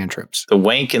New Cantrips. The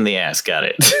wank and the ass, got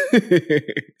it.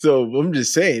 So I'm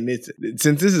just saying,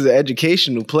 since this is an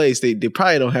educational place, they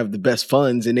probably don't have the best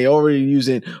funds and they're already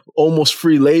using almost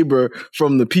free labor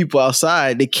from the people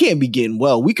outside. They can't be getting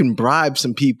well. We can bribe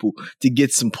some people to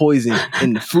get some poison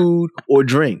in the food or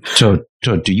drink. So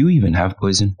do you even have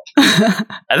poison?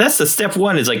 And that's the step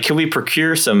 1 is can we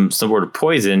procure some sort of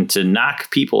poison to knock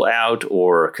people out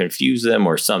or confuse them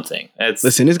or something?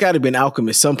 Listen, there's got to be an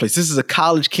alchemist someplace. This is a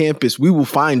college campus. We will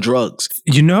find drugs.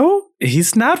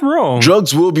 He's not wrong.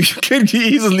 Drugs can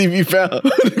easily be found.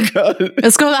 Let's go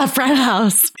to that frat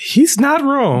house. He's not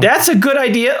wrong. That's a good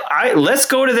idea. Let's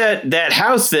go to that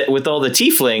house with all the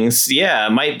tieflings. Yeah,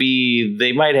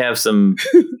 they might have some.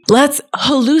 Let's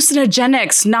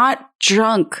hallucinogenics, not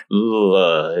drunk.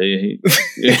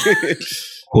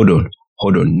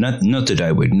 Hold on. Not that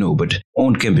I would know, but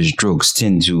on-campus drugs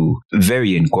tend to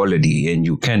vary in quality, and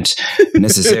you can't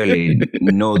necessarily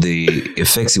know the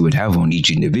effects it would have on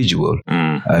each individual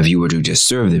if you were to just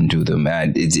serve them to them.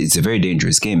 And it's a very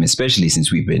dangerous game, especially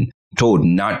since we've been told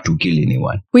not to kill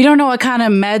anyone. We don't know what kind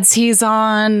of meds he's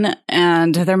on,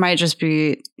 and there might just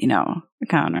be, a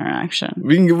counteraction.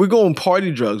 We're going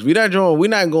party drugs. We're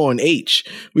not going H.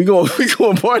 We're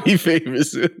going party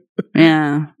favors.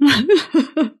 Yeah.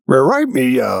 Write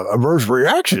me adverse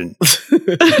reaction.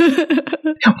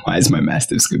 Why is my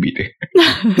Mastiff Scooby-Doo?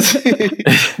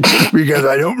 Because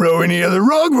I don't know any other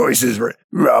wrong voices, Robert.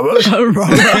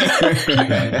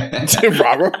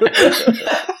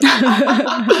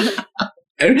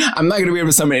 I'm not going to be able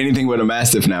to summon anything but a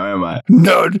Mastiff now, am I?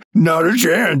 Not a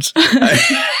chance.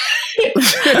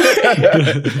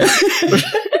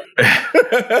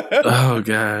 Oh,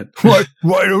 God.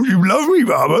 Why don't you love me,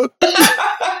 Baba?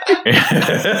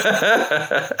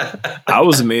 I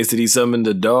was amazed that he summoned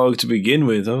a dog to begin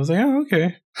with. I was like, oh,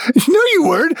 okay. No, you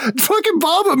weren't. Fucking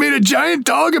Baba made a giant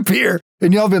dog appear.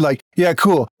 And y'all been like, yeah,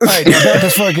 cool. All right, about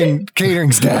this fucking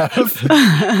catering staff.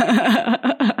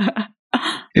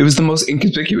 It was the most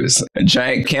inconspicuous. A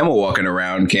giant camel walking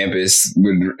around campus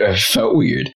would felt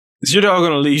weird. Is your dog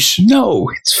on a leash? No,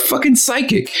 it's fucking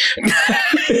psychic.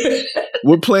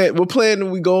 What plan are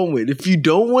we going with? If you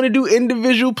don't want to do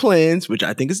individual plans, which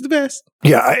I think is the best.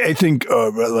 Yeah, I think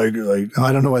like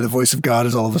I don't know why the voice of God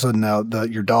is all of a sudden now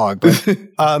your dog. But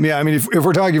yeah, I mean, if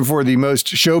we're talking for the most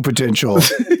show potential,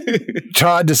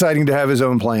 Todd deciding to have his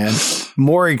own plan,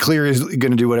 Maury clear is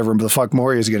going to do whatever the fuck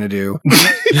Maury is going to do,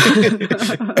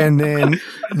 and then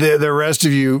the rest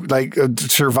of you like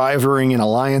surviving an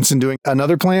alliance and doing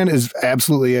another plan is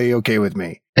absolutely A-okay with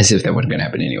me. As if that wasn't going to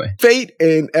happen anyway. Fate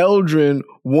and Eldrin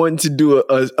want to do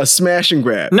a smash and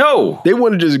grab. No. They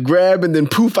want to just grab and then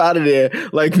poof out of there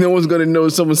like no one's going to know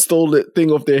someone stole that thing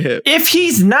off their hip. If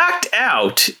he's knocked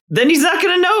out, then he's not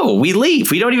going to know. We leave.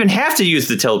 We don't even have to use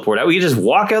the teleport out. We can just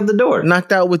walk out the door.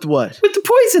 Knocked out with what? With the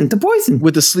poison. The poison.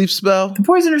 With the sleep spell? The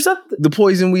poison or something. The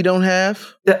poison we don't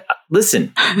have?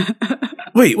 Listen.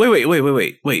 Wait.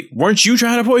 Weren't you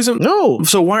trying to poison? No.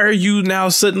 So why are you now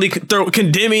suddenly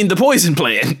condemning the poison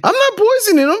plan? I'm not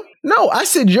poisoning them. No, I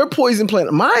said your poison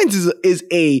plan. Mine is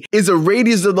a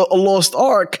radius of the Lost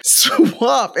Ark,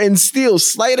 swap and steal,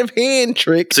 sleight of hand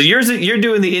trick. So you're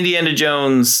doing the Indiana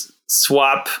Jones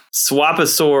swap a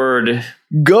sword.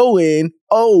 Go in.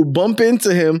 Oh, bump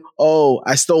into him. Oh,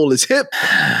 I stole his hip.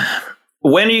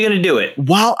 When are you going to do it?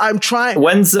 While I'm trying.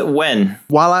 When?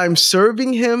 While I'm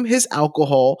serving him his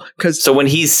alcohol. So when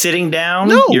he's sitting down,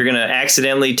 no. You're going to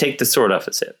accidentally take the sword off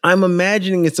his hip. I'm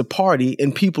imagining it's a party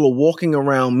and people are walking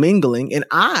around mingling and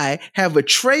I have a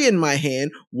tray in my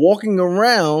hand walking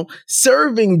around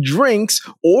serving drinks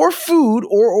or food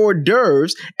or hors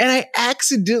d'oeuvres and I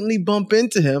accidentally bump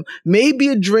into him. Maybe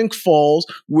a drink falls.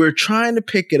 We're trying to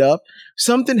pick it up.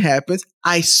 Something happens.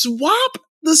 I swap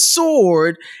the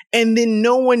sword and then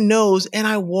no one knows and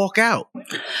I walk out.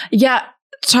 Yeah,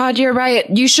 Todd, you're right.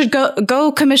 You should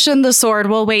go commission the sword.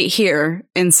 We'll wait here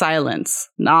in silence,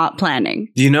 not planning.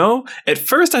 You know, at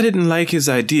first I didn't like his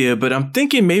idea, but I'm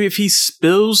thinking maybe if he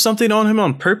spills something on him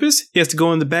on purpose, he has to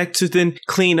go in the back to then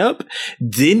clean up.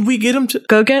 Then we get him to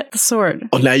go get the sword.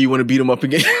 Oh, now you want to beat him up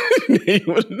again?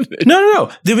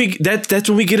 No. Then that's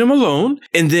when we get him alone,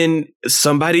 and then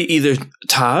somebody, either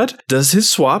Todd does his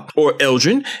swap or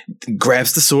Eldrin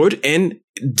grabs the sword and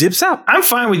dips out. I'm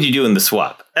fine with you doing the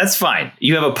swap. That's fine.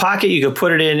 You have a pocket, you can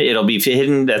put it in, it'll be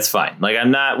hidden. That's fine. Like,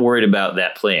 I'm not worried about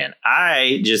that plan.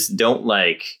 I just don't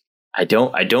like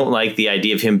the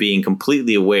idea of him being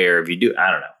completely aware if you do.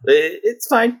 I don't know. It's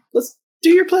fine. Let's do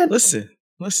your plan. Listen.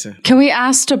 Can we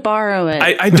ask to borrow it?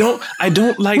 I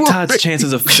don't like Todd's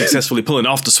chances of successfully pulling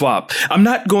off the swap. I'm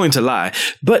not going to lie,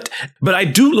 but I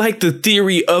do like the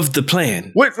theory of the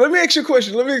plan. Wait, let me ask you a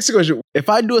question. If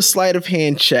I do a sleight of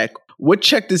hand check, what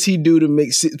check does he do to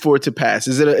make for it to pass?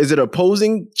 Is it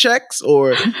opposing checks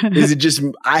or is it just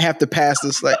I have to pass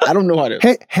this? Like, I don't know how to.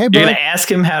 Hey, bud. You're gonna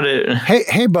ask him how to.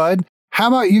 Hey, bud. How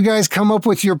about you guys come up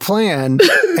with your plan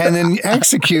and then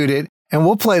execute it, and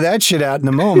we'll play that shit out in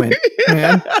a moment,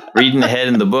 man. Reading ahead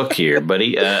in the book here, buddy.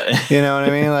 You know what I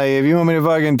mean? Like, if you want me to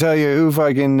fucking tell you who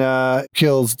fucking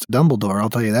kills Dumbledore, I'll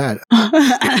tell you that.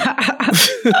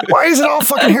 Why is it all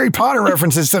fucking Harry Potter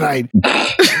references tonight?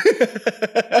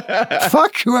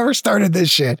 Fuck whoever started this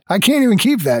shit. I can't even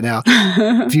keep that now.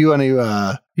 If you want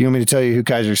to, you want me to tell you who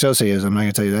Kaiser Sose is, I'm not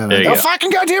going to tell you that. Oh,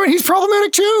 fucking goddamn it, he's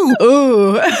problematic too.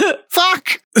 Ooh.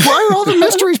 Fuck. Why are all the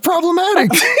mysteries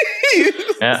problematic?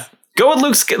 Yeah. Go with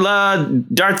Luke's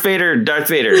Darth Vader.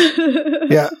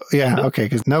 Yeah, okay,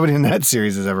 because nobody in that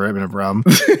series has ever been a problem.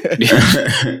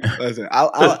 Listen,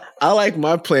 I like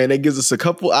my plan. That gives us a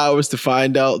couple hours to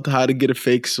find out how to get a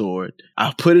fake sword.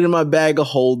 I'll put it in my bag of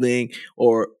holding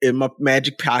or in my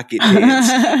magic pocket pants.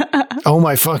 Oh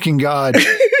my fucking God.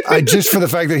 Just for the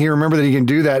fact that he remembered that he can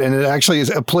do that and it actually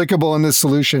is applicable in this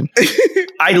solution.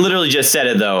 I literally just said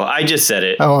it, though. I just said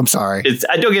it. Oh, I'm sorry.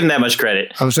 I don't give him that much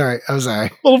credit. I'm sorry.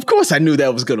 Well, of course I knew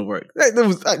that was going to work.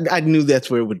 I knew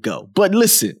that's where it would go. But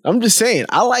listen, I'm just saying,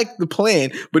 I like the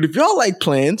plan. But if y'all like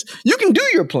plans, you can do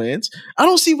your plans. I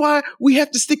don't see why we have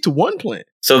to stick to one plan.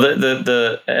 So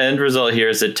the end result here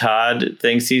is that Todd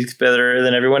thinks he's better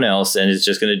than everyone else and is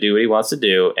just going to do what he wants to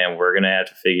do, and we're going to have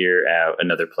to figure out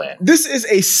another plan. This is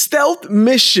a stealth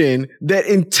mission that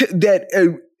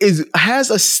has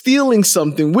us stealing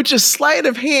something, which is sleight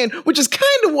of hand, which is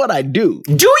kind of what I do.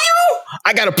 Do you?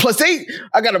 I got a +8.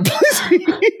 I got a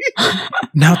 +8.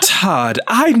 Now, Todd,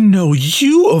 I know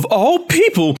you of all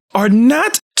people are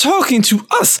not talking to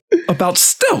us about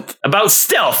stealth. About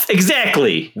stealth,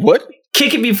 exactly. What?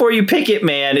 Kick it before you pick it,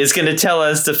 man, is going to tell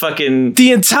us to fucking...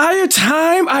 The entire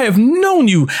time I have known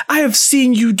you, I have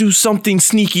seen you do something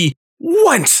sneaky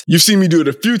once. You've seen me do it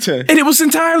a few times. And it was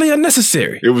entirely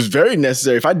unnecessary. It was very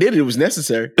necessary. If I did it, it was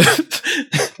necessary.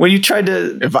 When you tried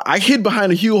to... If I hid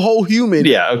behind a whole human...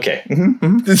 Yeah, okay.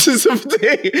 Mm-hmm. This is something...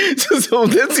 So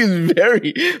that seems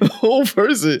very... A whole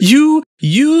person. You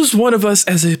used one of us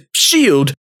as a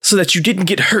shield so that you didn't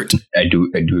get hurt. I do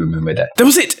remember that. That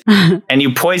was it. And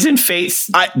you poisoned Fate's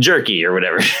jerky or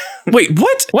whatever. Wait,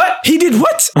 what? What? He did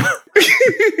what?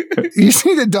 You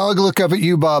see the dog look up at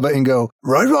you, Baba, and go,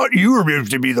 I thought you were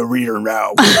supposed to be the reader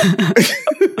now.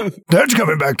 That's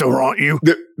coming back to haunt you.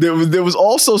 There was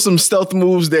also some stealth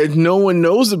moves that no one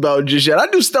knows about just yet. I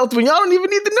do stealth when y'all don't even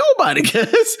need to know about it,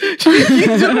 guys.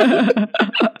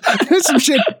 There's some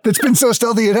shit that's been so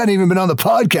stealthy it hadn't even been on the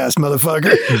podcast,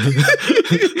 motherfucker.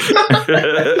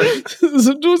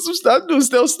 Stop doing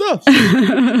stealth stuff.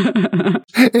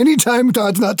 Anytime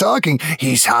Todd's not talking,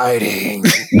 he's hiding.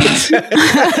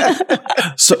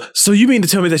 So you mean to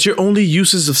tell me that your only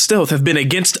uses of stealth have been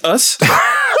against us?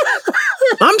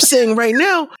 I'm saying right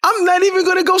now, I'm not even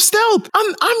going to go stealth.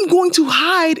 I'm going to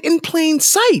hide in plain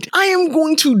sight. I am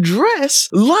going to dress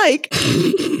like I'm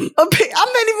not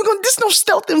even going. There's no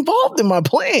stealth involved in my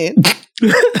plan. I'm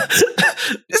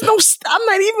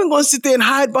not even going to sit there and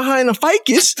hide behind a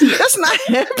ficus. That's not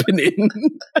happening.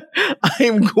 I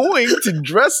am going to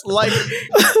dress like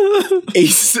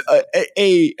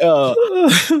a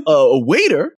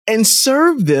waiter and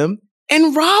serve them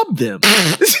and rob them.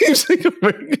 This seems like a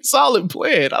very solid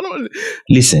plan. I don't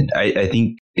listen. I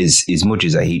think as much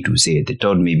as I hate to say it, the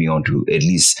Todd may be onto at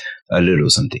least a little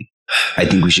something. I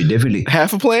think we should definitely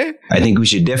half a plan. I think we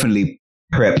should definitely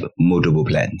prep multiple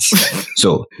plans.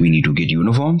 So we need to get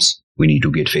uniforms. We need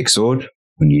to get fake sword.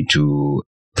 We need to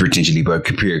potentially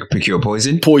procure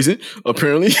poison. Poison,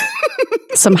 apparently.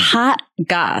 Some hot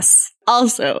goss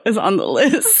also is on the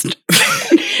list.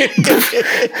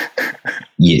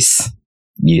 Yes.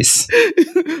 Wait.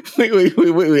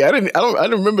 I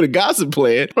don't remember the gossip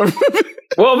plan.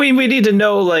 Well, we need to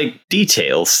know like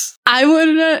details. I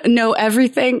want to know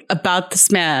everything about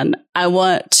this man. I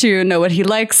want to know what he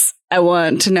likes. I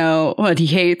want to know what he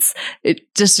hates.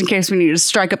 Just in case we need to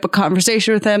strike up a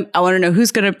conversation with him, I want to know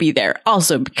who's going to be there.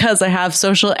 Also, because I have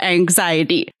social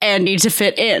anxiety and need to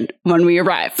fit in when we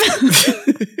arrive.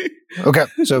 Okay,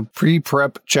 so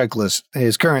pre-prep checklist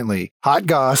is currently hot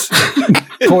goss,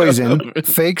 poison,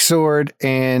 fake sword,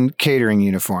 and catering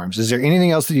uniforms. Is there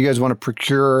anything else that you guys want to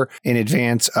procure in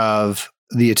advance of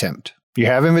the attempt? You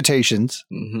have invitations.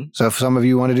 Mm-hmm. So if some of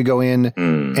you wanted to go in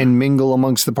and mingle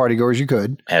amongst the partygoers, you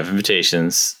could. Have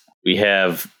invitations. We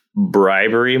have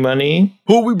bribery money.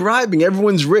 Who are we bribing?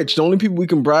 Everyone's rich. The only people we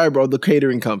can bribe are the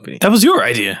catering company. That was your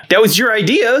idea. That was your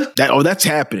idea? That's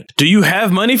happening. Do you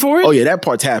have money for it? Oh, yeah, that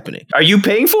part's happening. Are you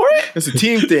paying for it? It's a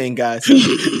team thing, guys.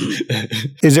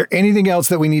 Is there anything else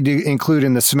that we need to include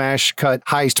in the smash cut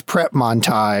heist prep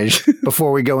montage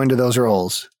before we go into those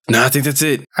roles? No, I think that's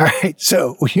it. All right,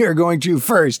 so we are going to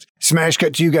first smash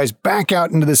cut to you guys back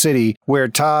out into the city where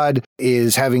Todd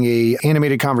is having a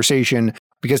animated conversation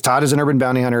because Todd is an urban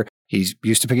bounty hunter. He's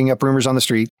used to picking up rumors on the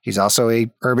street. He's also a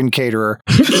urban caterer.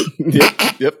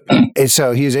 Yep. And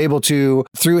so he is able to,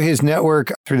 through his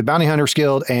network, through the Bounty Hunters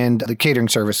Guild and the Catering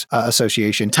Service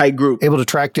Association, tight group, able to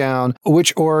track down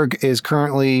which org is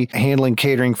currently handling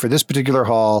catering for this particular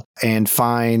hall and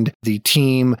find the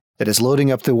team that is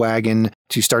loading up the wagon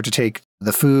to start to take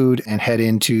the food and head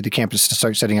into the campus to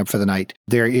start setting up for the night.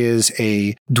 There is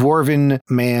a dwarven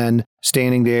man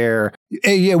standing there.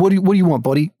 Hey, yeah, what do you want,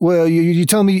 buddy? Well, you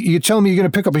tell me you're going to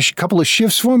pick up a couple of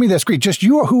shifts for me. That's great. Just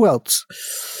you or who else?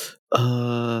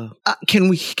 Can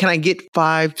I get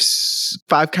five suits?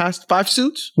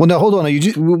 Well, no, hold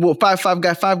on. Five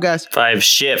guys. 5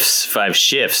 shifts. 5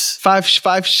 shifts. Five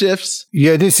shifts.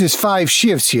 Yeah, this is 5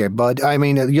 shifts here, bud. I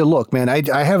mean, you look, man,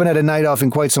 I haven't had a night off in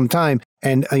quite some time.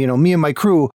 And, me and my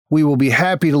crew, we will be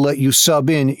happy to let you sub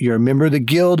in. You're a member of the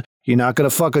guild. You're not going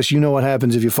to fuck us. You know what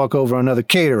happens if you fuck over another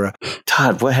caterer.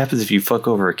 Todd, what happens if you fuck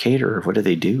over a caterer? What do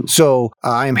they do? So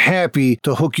I'm happy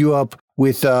to hook you up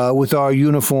with our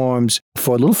uniforms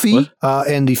for a little fee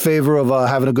and the favor of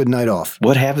having a good night off.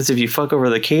 What happens if you fuck over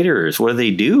the caterers? What do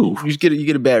they do? You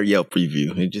get a bad Yelp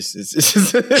review. It's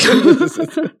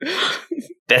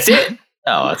That's it?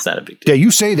 Oh, that's not a big deal. Yeah,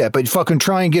 you say that, but fucking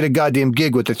try and get a goddamn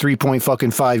gig with the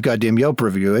 3.5 goddamn Yelp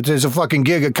review. It's a fucking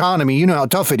gig economy. You know how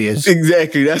tough it is.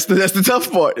 Exactly. That's the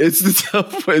tough part. It's the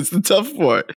tough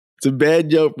part. It's a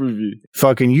bad Yelp review.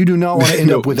 Fucking, you do not want to end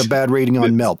up with a bad rating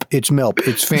on Melp. It's Melp.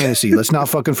 It's fantasy. Let's not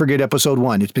fucking forget episode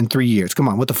 1. It's been 3 years. Come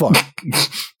on, what the fuck?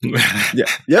 Yeah.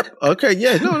 Yep. Okay.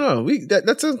 Yeah. No.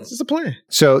 That's a plan.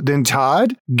 So then,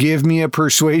 Todd, give me a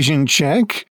persuasion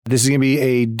check. This is going to be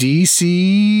a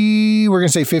DC, we're going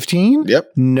to say 15?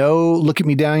 Yep. No, look at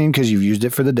me down because you've used it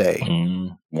for the day.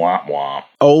 Womp womp.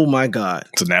 Oh my God.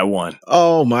 It's a nat 1.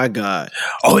 Oh my God.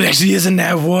 Oh, it actually is a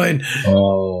nat 1.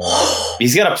 Oh.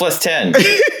 He's got a plus 10.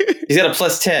 He's got a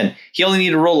plus 10. He only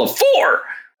need to roll a 4.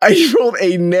 I rolled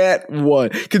a nat 1.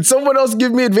 Can someone else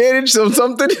give me advantage on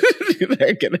something?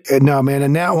 No, man, a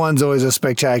nat 1's always a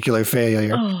spectacular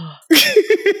failure.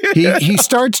 He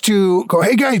starts to go,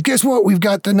 hey guys, guess what? We've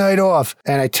got the night off.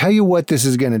 And I tell you what this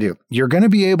is going to do. You're going to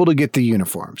be able to get the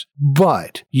uniforms,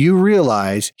 but you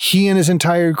realize he and his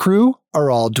entire crew are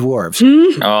all dwarves.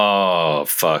 Oh,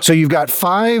 fuck. So you've got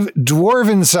 5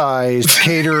 dwarven-sized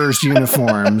caterers'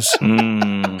 uniforms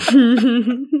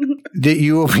that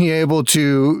you will be able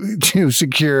to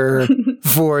secure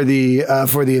for the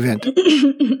event.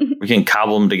 We can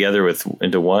cobble them together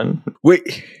into one.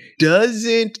 Wait,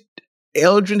 doesn't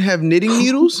Eldrin have knitting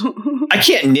needles? I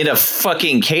can't knit a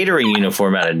fucking catering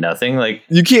uniform out of nothing. Like,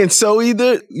 you can't sew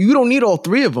either. You don't need all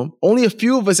 3 of them. Only a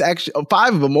few of us actually,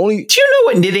 5 of them. Only. Do you know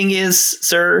what knitting is,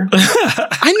 sir?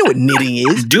 I know what knitting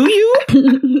is. Do you?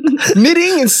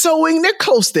 Knitting and sewing, they're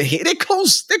close to here. They're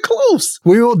close.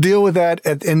 We will deal with that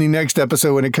in the next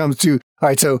episode when it comes to. All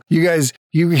right, so you guys,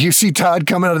 you see Todd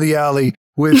coming out of the alley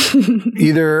with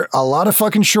either a lot of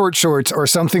fucking short shorts or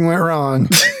something went wrong.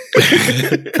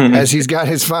 As he's got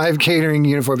his 5 catering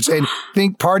uniforms. And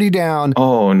think party down.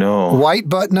 Oh, no. White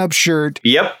button-up shirt.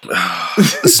 Yep.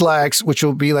 Slacks, which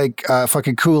will be like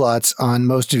fucking culottes on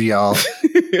most of y'all.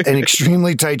 And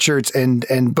extremely tight shirts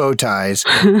and bow ties.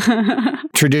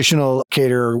 Traditional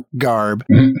caterer garb.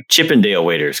 Chippendale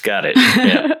waiters. Got it.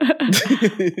 Yeah.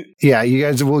 Yeah, you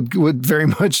guys would very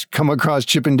much come across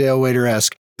Chippendale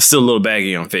waiter-esque. Still a little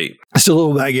baggy on fate. So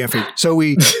were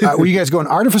you guys going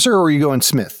artificer or were you going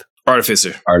smith?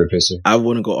 Artificer. I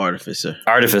wouldn't go artificer.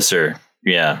 Artificer.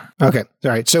 Yeah. Okay. All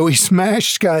right. So we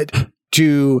smash cut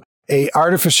to a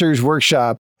artificer's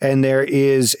workshop, and there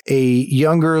is a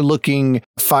younger looking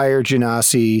fire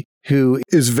genasi who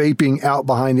is vaping out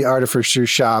behind the artificer's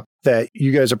shop that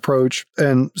you guys approach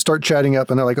and start chatting up.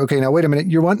 And they're like, okay, now wait a minute.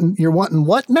 You're wanting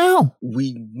what now?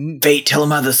 Fate, tell him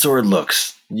how the sword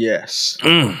looks. Yes.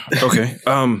 Okay.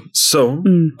 And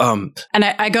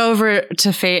I go over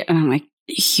to Fate and I'm like,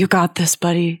 you got this,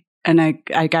 buddy. And I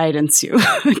guidance you.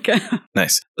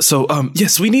 Nice. So,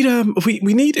 yes, we need,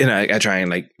 and I try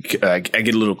and I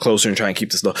get a little closer and try and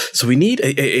keep this low. So we need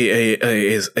a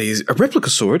replica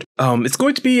sword. It's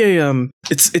going to be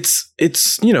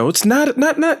it's not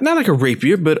like a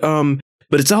rapier, but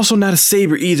it's also not a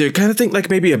saber either. Kind of think like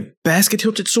maybe a basket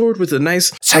hilted sword with a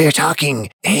nice. So you're talking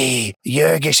a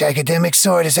Yergish academic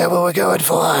sword? Is that what we're going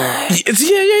for? It's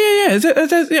yeah.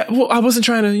 Yeah. Well, I wasn't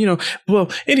trying to,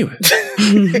 Well, anyway,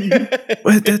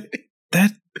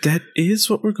 that is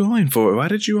what we're going for. Why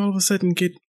did you all of a sudden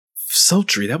get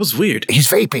sultry? That was weird. He's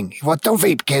vaping. Well, don't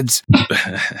vape, kids.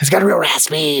 He's got a real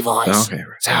raspy voice. Okay.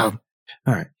 So.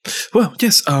 All right. Well,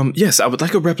 yes. Yes, I would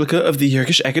like a replica of the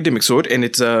Yergish academic sword, and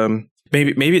it's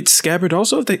maybe it's scabbard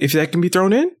also, if that can be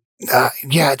thrown in.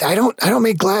 Yeah, I don't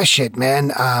make glass shit,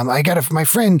 man. I got my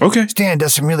friend Stan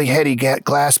does some really heady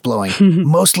glass blowing,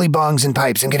 mostly bongs and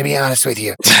pipes. I'm gonna be honest with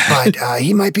you, but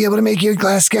he might be able to make you a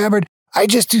glass scabbard. I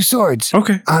just do swords.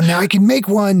 Okay. Now I can make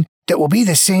one that will be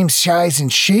the same size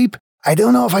and shape. I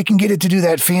don't know if I can get it to do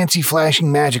that fancy,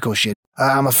 flashing, magical shit.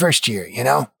 I'm a first year, you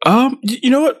know.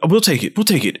 You know what? We'll take it. We'll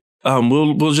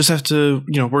just have to,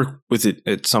 work with it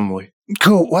at some way.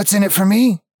 Cool. What's in it for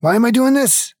me? Why am I doing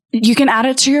this? You can add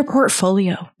it to your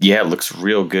portfolio. Yeah, it looks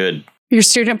real good. Your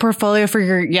student portfolio for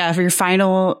your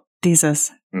final thesis.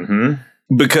 Mm-hmm.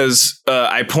 Because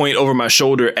I point over my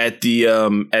shoulder at the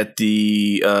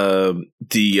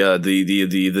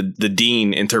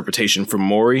dean interpretation from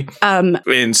Maury.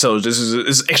 And so this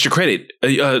is extra credit.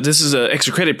 This is an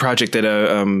extra credit project that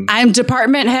I'm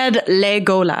department head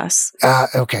Legolas.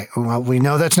 Okay. Well, we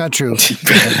know that's not true.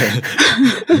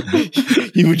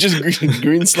 You were just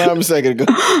green slime a second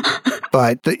ago.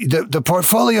 But the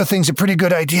portfolio thing's a pretty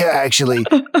good idea, actually.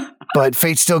 But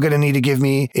Fate's still going to need to give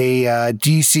me a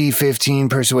DC 15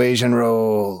 persuasion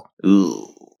roll.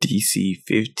 Ooh. DC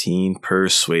 15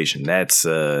 persuasion. That's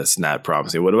it's not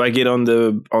promising. What do I get on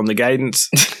the guidance?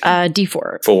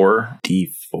 D4. 4.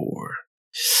 D4.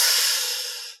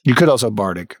 You could also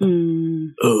bardic.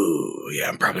 Oh, yeah,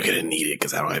 I'm probably going to need it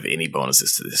because I don't have any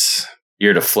bonuses to this.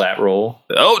 You're at a flat roll.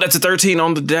 Oh, that's a 13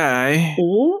 on the die.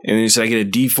 Ooh. And then should I get a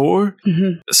D4?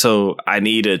 Mm-hmm. So I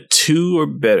need a 2 or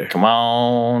better. Come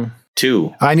on.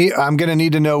 2. I'm going to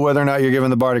need to know whether or not you're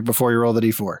given the bardic before you roll the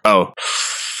D4. Oh.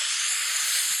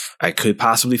 I could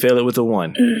possibly fail it with a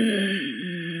 1.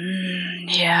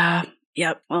 Yeah.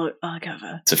 Yep. Well, I'll give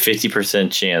it. It's a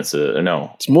 50% chance.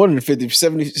 No. It's more than a 50,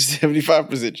 70,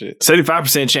 75% chance.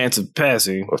 75% chance of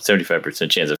passing. Or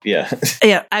 75% chance of, yeah.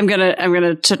 Yeah, I'm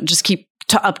gonna just keep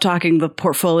up talking the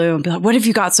portfolio and be like, what have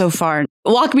you got so far?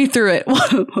 Walk me through it.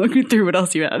 Walk me through what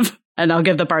else you have. And I'll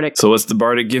give the bardic. So what's the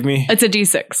bardic give me? It's a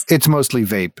D6. It's mostly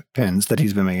vape pens that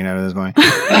he's been making out of this point.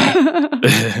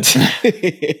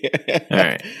 All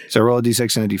right. So roll a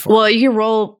D6 and a D4. Well, you can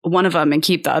roll one of them and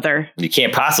keep the other. You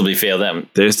can't possibly fail them.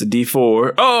 There's the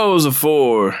D4. Oh, it was a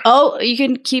 4. Oh, you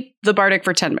can keep the bardic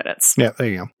for 10 minutes. Yeah, there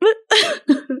you go.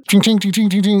 Ching, ching, ching, ching,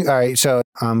 ching, ching. All right, so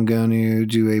I'm going to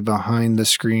do a behind the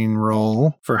screen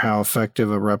roll for how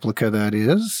effective a replica that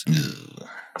is.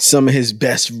 Some of his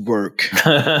best work.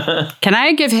 Can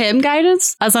I give him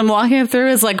guidance as I'm walking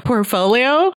through his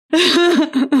portfolio?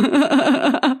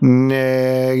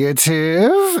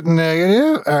 Negative.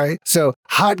 All right. So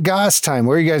hot goss time.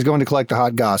 Where are you guys going to collect the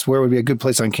hot goss? Where would be a good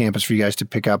place on campus for you guys to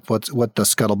pick up what the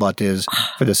scuttlebutt is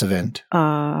for this event?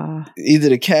 Either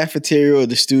the cafeteria or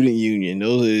the student union.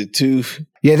 Those are the two.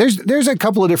 Yeah, there's a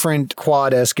couple of different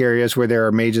quad-esque areas where there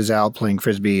are mages out playing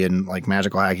frisbee and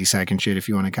magical hacky sack and shit if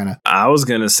you want to kind of... I was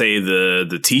going to say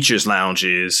the teacher's lounge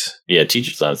is. Yeah,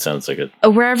 teacher's lounge sounds like it.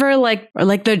 Wherever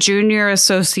the Junior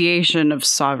Association of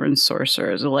Sovereign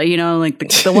Sorcerers, the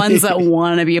ones that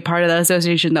want to be a part of that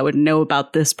association that would know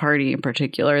about this party in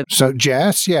particular. So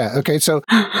Jas, yeah. Okay, so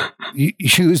you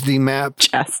use the map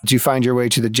Jas. to find your way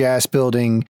to the Jas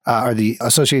building. Or the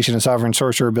Association of Sovereign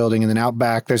Sorcerer building, and then out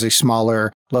back there's a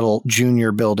smaller little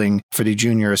junior building for the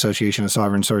Junior Association of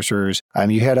Sovereign Sorcerers.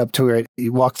 You head up to it,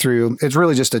 you walk through. It's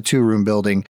really just a 2-room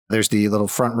building. There's the little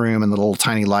front room and the little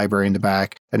tiny library in the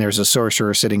back, and there's a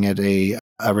sorcerer sitting at a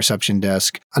reception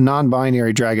desk. A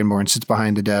non-binary dragonborn sits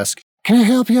behind the desk. Can I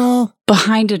help y'all?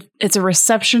 Behind it, it's a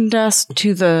reception desk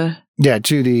to the... Yeah,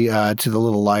 to the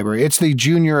little library. It's the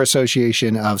Junior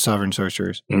Association of Sovereign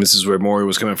Sorcerers. And this is where Maury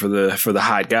was coming for the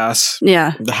hot goss.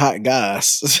 Yeah, the hot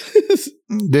goss.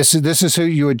 This is who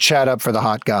you would chat up for the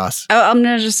hot goss. I'm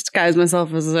gonna just disguise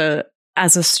myself as a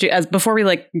before we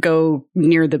go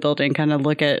near the building. Kind of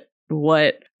look at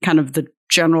what kind of the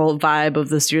general vibe of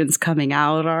the students coming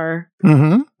out are,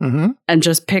 and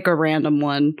just pick a random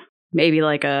one. Maybe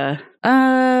let's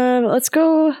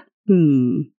go.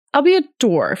 I'll be a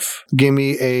dwarf. Give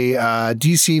me a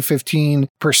DC 15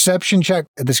 perception check.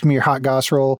 This can be your hot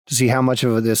goss roll to see how much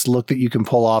of this look that you can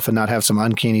pull off and not have some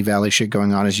uncanny valley shit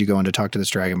going on as you go in to talk to this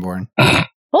dragonborn.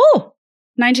 Oh,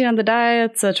 19 on the die.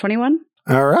 It's a 21.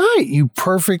 All right. You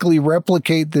perfectly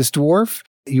replicate this dwarf.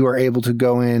 You are able to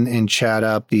go in and chat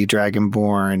up the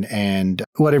dragonborn. And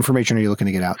what information are you looking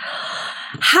to get out?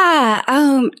 Hi,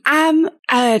 I'm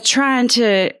trying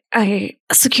to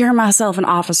secure myself an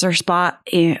officer spot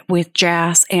with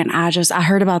Jas, and I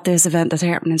heard about this event that's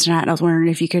happening tonight, and I was wondering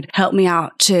if you could help me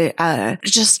out to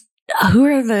who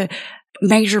are the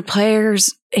major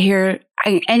players here?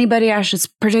 Anybody I should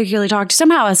particularly talk to?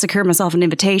 Somehow I secured myself an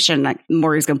invitation.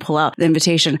 Maury's going to pull out the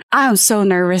invitation. I'm so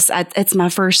nervous. It's my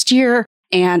first year,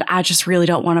 and I just really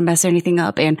don't want to mess anything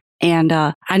up. And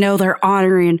I know they're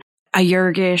honoring a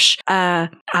Yurgish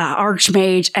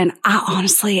archmage, and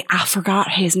I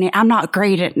forgot his name. I'm not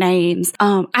great at names.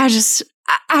 I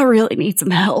really need some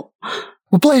help.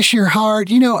 Well, bless your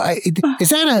heart. Is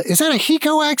that a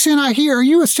Hiko accent I hear? Are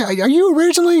you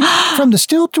originally from the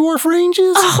Stilt Dwarf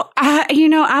Ranges? Oh,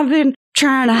 I've been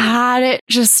trying to hide it.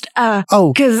 Just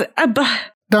because.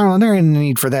 Darling, there ain't no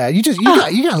need for that. You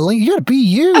gotta be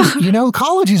you.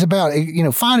 College is about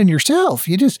finding yourself.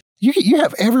 You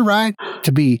have every right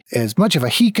to be as much of a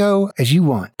Hiko as you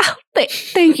want. Oh,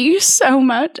 Thank you so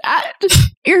much.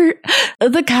 You're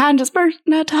the kindest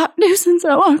person I talked to since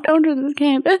I walked onto this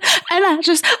campus, and I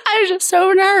just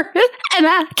so nervous, and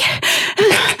I can't.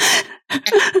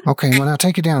 Okay, well now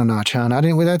take it down a notch, hon.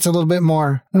 That's a little bit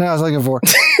more than I was looking for.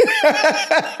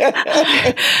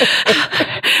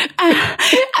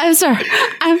 I'm sorry.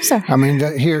 I mean,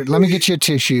 here, let me get you a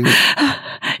tissue.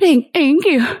 Thank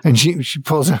you. And she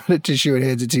pulls out a tissue and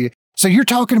hands it to you. So you're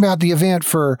talking about the event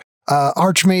for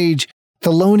Archmage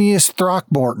Thelonious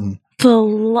Throckmorton.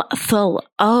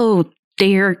 Oh,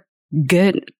 dear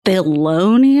good.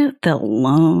 Thelonious?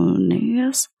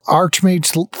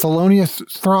 Archmage Thelonious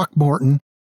Throckmorton.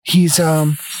 He's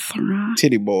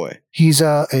titty boy. He's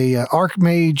a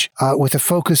archmage with a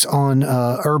focus on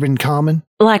urban common.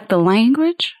 Like the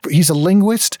language? He's a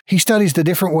linguist. He studies the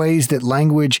different ways that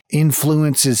language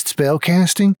influences spell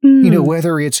casting. You know,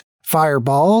 whether it's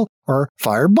fireball or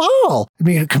fireball. I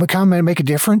mean, can common make a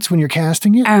difference when you're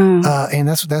casting it? And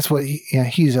that's what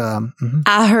he's.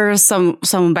 I heard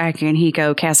someone back in he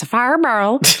go cast a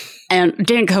fireball and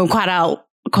didn't come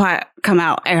come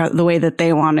out the way that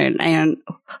they wanted, and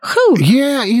whew.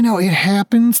 Yeah, it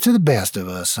happens to the best of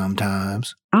us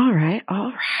sometimes. All right.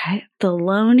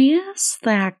 Thelonious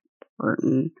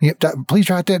Throckmorton. Yep, please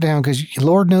write that down because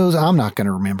Lord knows I'm not going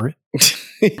to remember it.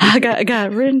 I got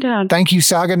it written down. Thank you,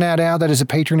 Saga Nadal. That is a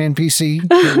patron NPC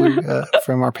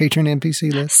from our patron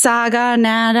NPC list. Saga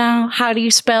Nadal. How do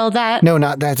you spell that? No,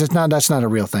 not that. That's not a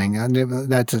real thing.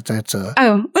 That's a.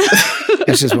 Oh,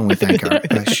 that's just when we think. All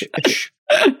right, shh.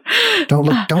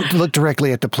 Don't look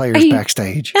directly at the players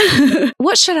backstage.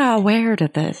 What should I wear to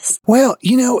this? Well,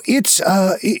 it's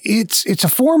a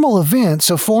formal event,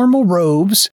 so formal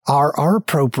robes are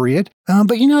appropriate.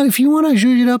 But if you want to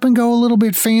zhuzh it up and go a little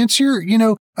bit fancier,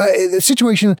 the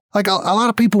situation, like a lot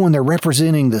of people when they're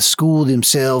representing the school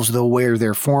themselves, they'll wear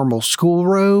their formal school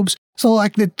robes. So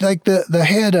like the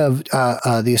head of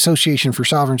the Association for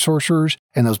Sovereign Sorcerers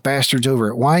and those bastards over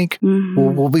at Wank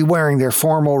will be wearing their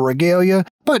formal regalia,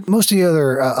 but most of the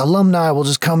other alumni will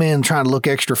just come in trying to look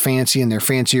extra fancy in their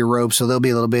fancier robes, so they'll be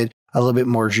a little bit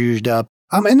more zhuzhed up.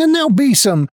 And then there'll be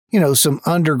some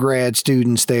undergrad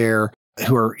students there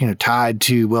who are tied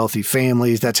to wealthy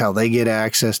families. That's how they get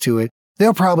access to it.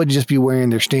 They'll probably just be wearing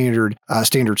their standard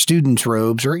students'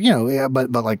 robes, or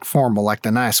but like formal, like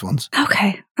the nice ones.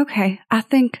 Okay. I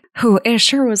think it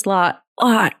sure was a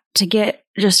lot to get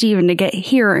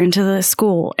here into the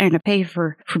school and to pay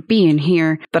for being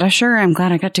here. But I sure am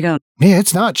glad I got to go. Yeah,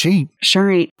 it's not cheap.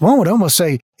 Sure ain't. One would almost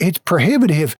say it's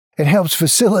prohibitive. It helps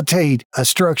facilitate a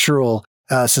structural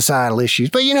societal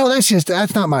issues. But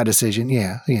that's not my decision.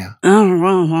 Yeah. Oh,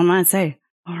 well, what might I say?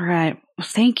 All right. Well,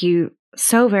 thank you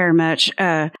so very much.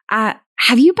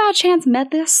 Have you by chance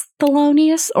met this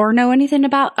Thelonious or know anything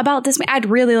about this man? I'd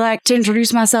really like to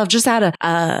introduce myself just out of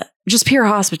just pure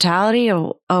hospitality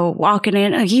of walking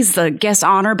in. He's the guest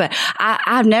honor, but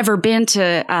I've never been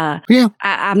to.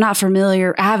 I'm not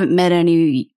familiar. I haven't met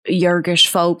any Yergish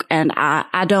folk, and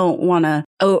I don't want to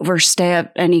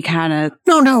overstep any kind of.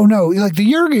 No. Like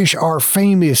the Yergish are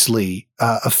famously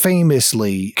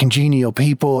congenial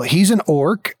people. He's an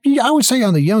orc. I would say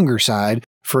on the younger side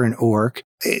for an orc.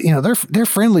 They're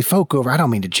friendly folk over. I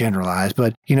don't mean to generalize,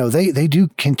 but they do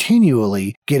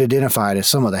continually get identified as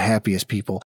some of the happiest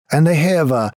people, and they have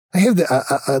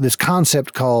this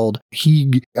concept called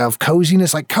Hig of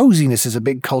coziness. Like coziness is a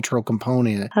big cultural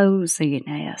component.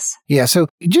 Coziness. Yeah. So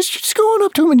just go on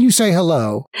up to him and you say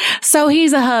hello. So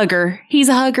he's a hugger.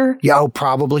 Yeah,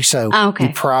 probably so. Okay.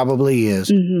 He probably is.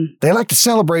 Mm-hmm. They like to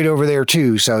celebrate over there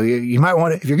too. So you might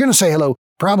want to, if you're going to say hello,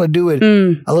 probably do it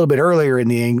a little bit earlier in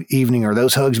the evening, or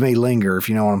those hugs may linger, if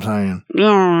you know what I'm saying.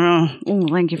 Oh,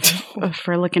 thank you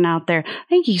for looking out there.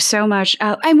 Thank you so much.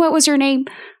 And what was your name?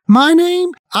 My name?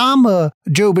 I'm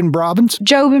Jobin Brobbins.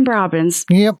 Jobin Brobbins.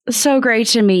 Yep. So great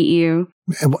to meet you.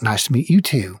 Nice to meet you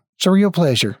too. It's a real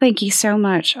pleasure. Thank you so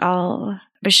much. I'll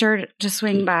be sure to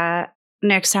swing by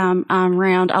next time I'm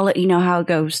around. I'll let you know how it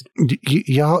goes.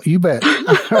 You bet.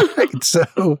 All right,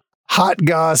 so hot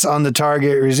goss on the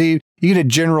target received. You get a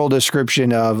general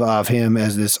description of him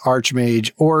as this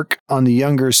archmage orc on the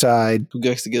younger side. Who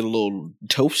gets to get a little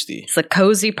toasty. It's a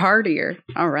cozy partier.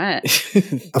 All right.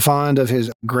 Fond of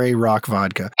his gray rock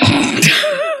vodka.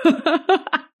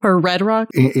 Or Red Rock?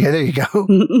 Yeah, there you go.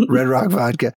 Red Rock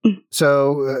vodka.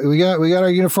 So we got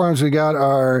our uniforms. We got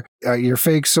your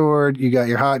fake sword. You got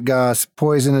your hot goss.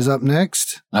 Poison is up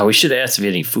next. Oh, we should ask if he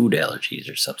had any food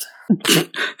allergies or something.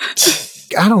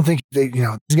 I don't think he's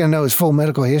going to know his full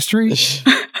medical history.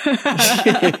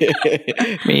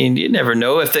 I mean, you never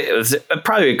know. If it was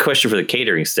probably a question for the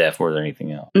catering staff more than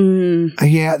anything else.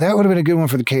 Yeah, that would have been a good one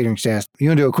for the catering staff. You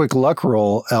want to do a quick luck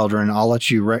roll, Eldrin? I'll let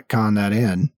you retcon that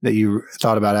in, that you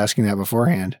thought about asking that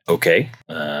beforehand. Okay.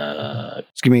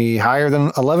 Just give me higher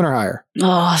than 11 or higher.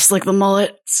 Oh, it's like the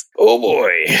mullets. Oh,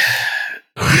 boy.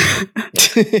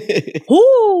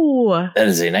 Ooh. That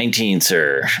is a 19,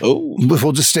 sir. Oh,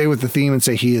 We'll just stay with the theme and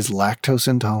say he is lactose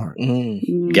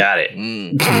intolerant. Got it.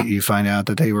 You find out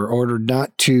that they were ordered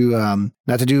not to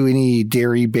do any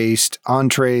dairy-based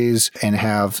entrees and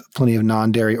have plenty of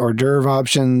non-dairy hors d'oeuvre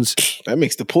options. that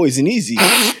makes the poison easy.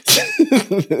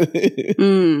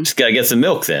 Just gotta get some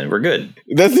milk then. We're good.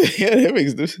 That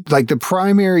makes this. Like the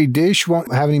primary dish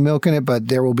won't have any milk in it, but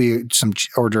there will be some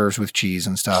hors d'oeuvres with cheese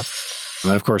and stuff.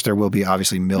 And of course, there will be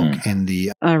obviously milk in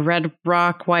the Red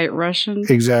Rock White Russian.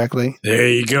 Exactly. There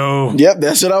you go. Yep,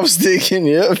 that's what I was thinking.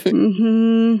 Yep,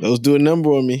 those do a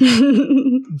number on me.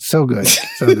 So good.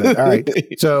 So good. All right.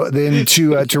 So then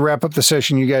to wrap up the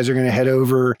session, you guys are going to head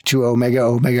over to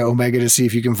Omega to see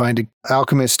if you can find an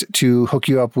alchemist to hook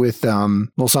you up with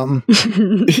little something.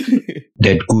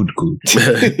 That good.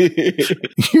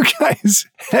 You guys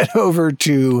head over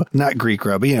to not Greek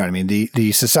Row, but you know what I mean,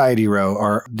 the Society Row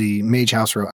or the Mage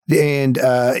House Row. And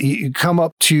you come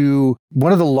up to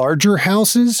one of the larger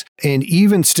houses, and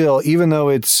even still, even though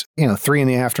it's 3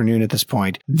 PM at this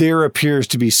point, there appears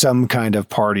to be some kind of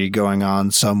party going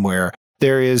on somewhere.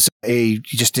 There is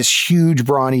just this huge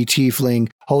brawny tiefling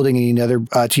holding another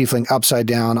tiefling upside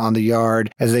down on the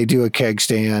yard as they do a keg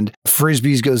stand.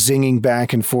 Frisbees go zinging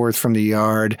back and forth from the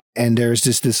yard, and there's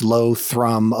just this low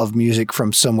thrum of music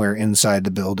from somewhere inside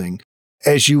the building.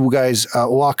 As you guys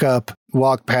walk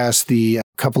past the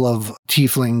couple of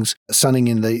tieflings sunning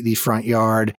in the front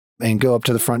yard and go up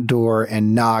to the front door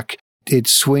and knock, it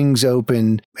swings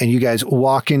open and you guys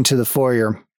walk into the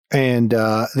foyer. And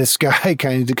this guy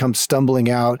kind of comes stumbling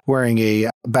out wearing a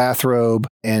bathrobe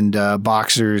and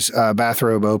boxers,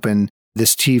 bathrobe open.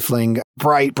 This tiefling,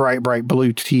 bright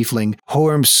blue tiefling,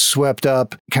 horns swept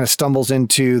up, kind of stumbles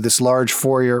into this large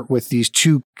foyer with these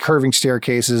 2 curving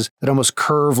staircases that almost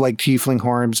curve like tiefling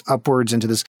horns upwards into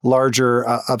this larger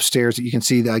upstairs that you can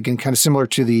see, again, kind of similar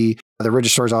to the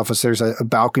registrar's office. There's a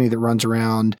balcony that runs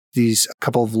around these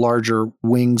couple of larger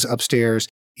wings upstairs.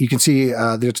 You can see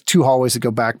there's 2 hallways that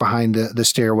go back behind the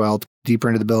stairwell deeper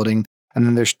into the building. And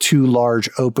then there's 2 large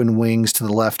open wings to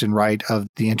the left and right of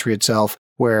the entry itself,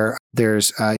 where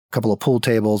there's a couple of pool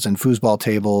tables and foosball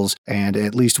tables and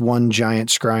at least 1 giant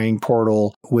scrying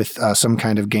portal with some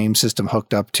kind of game system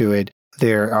hooked up to it.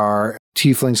 There are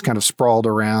tieflings kind of sprawled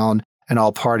around and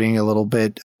all partying a little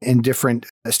bit in different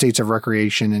states of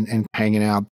recreation and hanging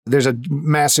out. There's a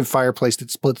massive fireplace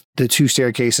that splits the 2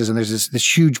 staircases, and there's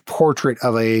this huge portrait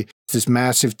of this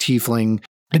massive tiefling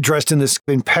dressed in this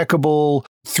impeccable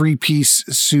 3-piece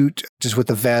suit, just with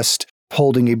a vest,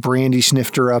 holding a brandy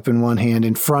snifter up in one hand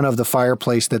in front of the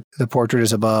fireplace that the portrait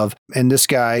is above. And this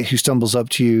guy who stumbles up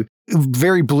to you,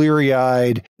 very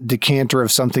bleary-eyed, decanter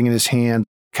of something in his hand,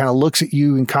 kind of looks at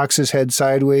you and cocks his head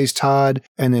sideways, Todd,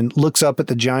 and then looks up at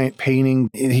the giant painting.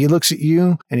 And he looks at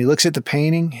you, and he looks at the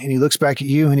painting, and he looks back at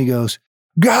you, and he goes,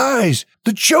 "Guys,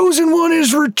 the chosen one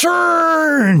is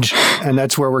returned!" And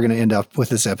that's where we're going to end up with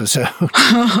this episode.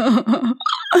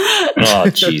 Oh,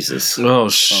 Jesus. Oh,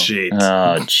 shit.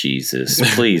 Oh, Jesus.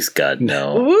 Please, God,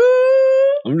 no.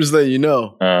 I'm just letting you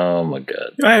know. Oh, my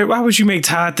God. Why would you make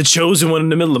Todd the chosen one in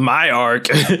the middle of my arc?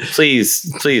 Please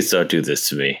don't do this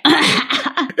to me.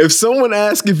 If someone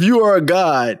asks if you are a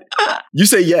god, you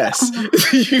say yes.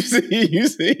 you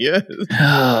say yes.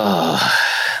 All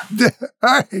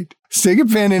right. Stick a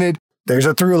pin in it. There's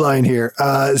a through line here.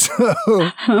 But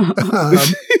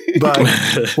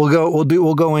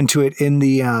we'll go into it in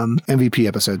the MVP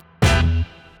episode.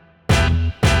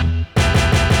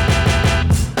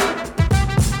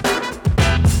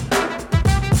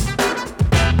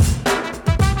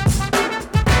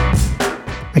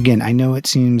 Again, I know it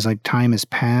seems like time has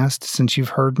passed since you've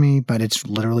heard me, but it's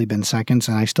literally been seconds,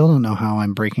 and I still don't know how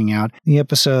I'm breaking out the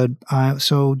episode.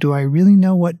 So do I really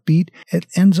know what beat it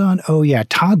ends on? Oh, yeah,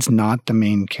 Todd's not the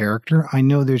main character. I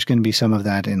know there's going to be some of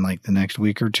that in like the next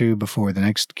week or 2 before the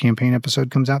next campaign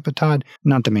episode comes out, but Todd,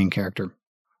 not the main character.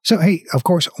 So, hey, of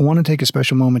course, I want to take a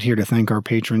special moment here to thank our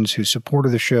patrons whose support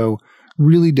of the show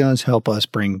really does help us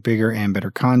bring bigger and better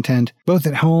content, both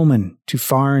at home and to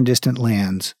far and distant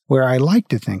lands, where I like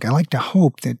to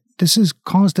hope that this has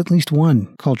caused at least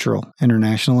one cultural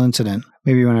international incident.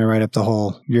 Maybe when I write up the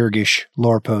whole Yergish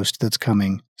lore post that's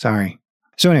coming. Sorry.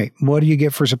 So anyway, what do you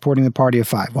get for supporting the Party of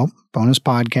Five? Well, bonus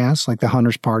podcasts like the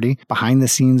Hunter's Party, behind the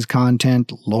scenes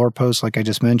content, lore posts like I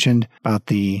just mentioned about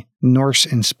the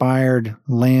Norse-inspired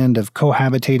land of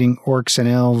cohabitating orcs and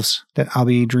elves that I'll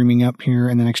be dreaming up here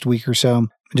in the next week or so.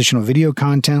 Additional video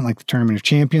content like the Tournament of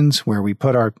Champions, where we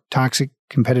put our toxic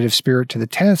competitive spirit to the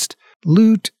test,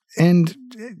 loot, and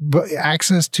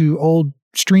access to old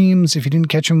streams. If you didn't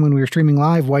catch them when we were streaming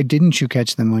live, why didn't you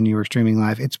catch them when you were streaming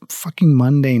live? It's fucking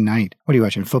Monday night. What are you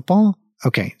watching, football?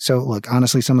 Okay, so look,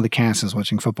 honestly, some of the cast is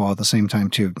watching football at the same time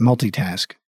too.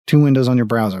 Multitask. 2 windows on your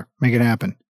browser. Make it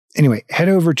happen. Anyway, head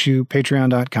over to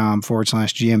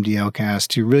patreon.com/GMDLcast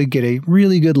to really get a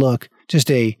really good look, just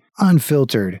a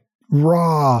unfiltered,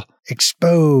 raw,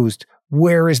 exposed,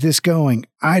 where is this going?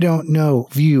 I don't know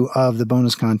view of the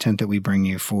bonus content that we bring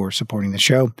you for supporting the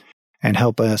show and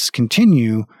help us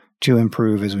continue to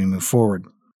improve as we move forward.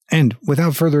 And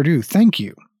without further ado, thank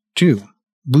you to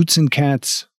Boots and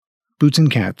Cats, Boots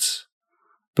and Cats,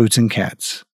 Boots and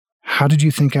Cats. How did you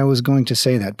think I was going to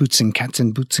say that? Boots and Cats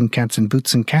and Boots and Cats and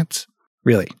Boots and Cats?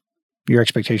 Really, your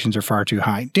expectations are far too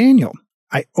high. Daniel,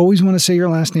 I always want to say your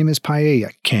last name is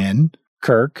Paella. Ken,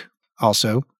 Kirk,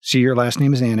 also, see your last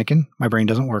name is Anakin. My brain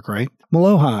doesn't work right.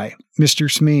 Malohai,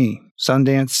 Mr. Smee,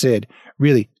 Sundance Sid.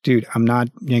 Really, dude, I'm not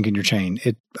yanking your chain.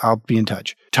 I'll be in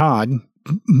touch. Todd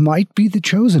might be the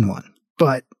chosen one,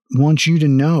 but wants you to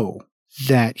know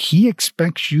that he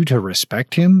expects you to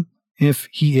respect him if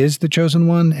he is the chosen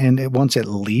one, and it wants at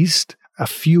least a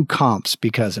few comps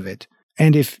because of it.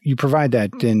 And if you provide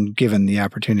that, then given the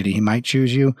opportunity, he might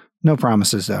choose you. No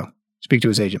promises, though. Speak to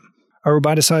his agent. A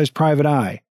roboticized private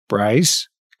eye. Bryce,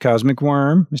 Cosmic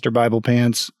Worm, Mr. Bible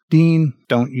Pants, Dean,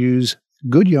 don't use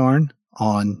good yarn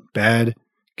on bad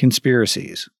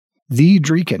conspiracies. The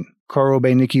Dreeken,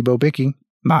 Korobe Nikki Bobicki,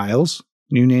 Miles,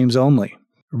 new names only.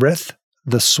 Rith,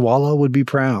 the Swallow would be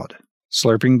proud.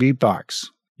 Slurping Beatbox.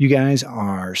 You guys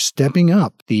are stepping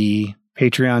up the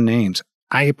Patreon names.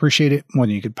 I appreciate it more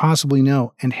than you could possibly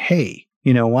know. And hey,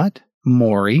 you know what?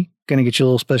 Maury, gonna get you a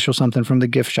little special something from the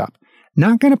gift shop.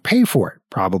 Not gonna pay for it,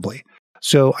 probably.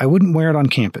 So I wouldn't wear it on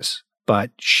campus, but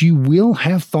she will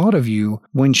have thought of you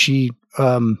when she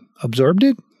absorbed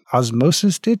it,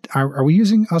 osmosised it. Are we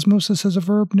using osmosis as a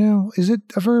verb now? Is it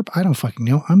a verb? I don't fucking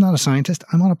know. I'm not a scientist.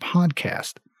 I'm on a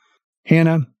podcast.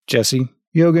 Hannah, Jesse,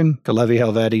 Yogan, Kalevi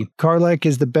Helveti. Karlek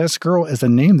is the best girl is a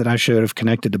name that I should have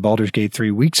connected to Baldur's Gate 3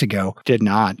 weeks ago. Did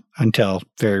not until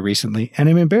very recently, and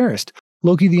I'm embarrassed.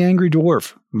 Loki the Angry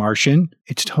Dwarf. Martian,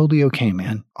 it's totally okay,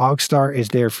 man. Ogstar is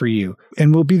there for you,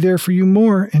 and will be there for you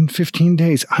more in 15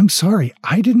 days. I'm sorry,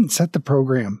 I didn't set the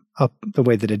program up the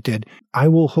way that it did. I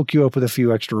will hook you up with a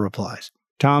few extra replies.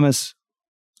 Thomas,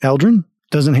 Eldrin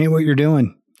doesn't hate what you're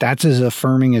doing. That's as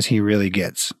affirming as he really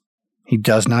gets. He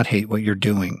does not hate what you're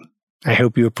doing. I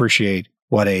hope you appreciate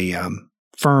what a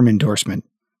firm endorsement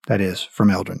that is from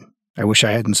Eldrin. I wish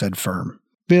I hadn't said firm.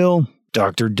 Bill,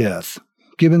 Dr. Death,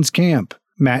 Gibbons Camp,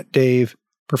 Matt Dave,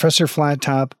 Professor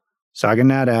Flattop, Saga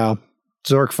Nadow,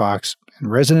 Zork Fox, and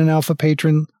resident alpha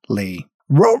patron Lee.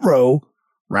 Ruh-roh,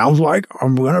 sounds like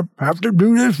I'm going to have to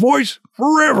do this voice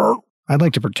forever. I'd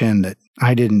like to pretend that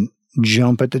I didn't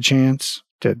jump at the chance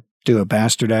to do a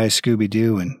bastardized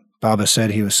Scooby-Doo and Baba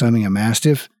said he was summoning a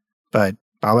Mastiff, but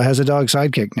Baba has a dog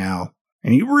sidekick now,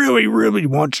 and he really, really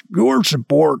wants your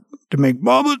support to make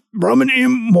Baba run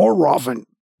him more often.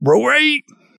 Bro-ray!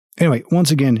 Anyway,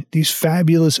 once again, these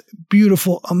fabulous,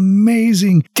 beautiful,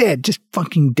 amazing, just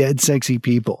fucking dead sexy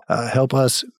people help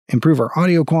us improve our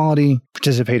audio quality,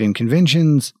 participate in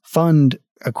conventions, fund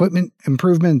equipment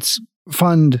improvements,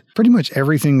 fund pretty much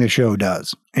everything the show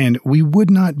does. And we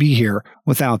would not be here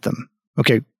without them.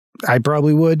 Okay, I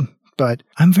probably would, but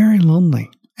I'm very lonely.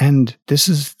 And this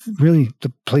is really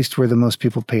the place where the most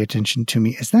people pay attention to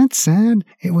me. Is that sad?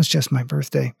 It was just my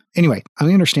birthday. Anyway,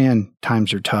 I understand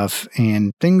times are tough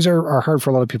and things are hard for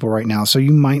a lot of people right now, so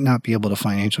you might not be able to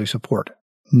financially support.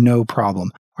 No problem.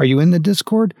 Are you in the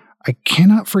Discord? I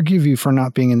cannot forgive you for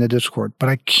not being in the Discord, but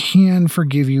I can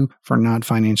forgive you for not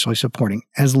financially supporting,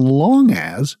 as long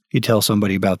as you tell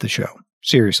somebody about the show.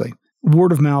 Seriously.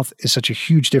 Word of mouth is such a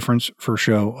huge difference for a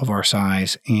show of our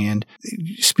size, and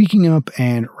speaking up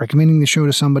and recommending the show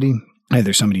to somebody,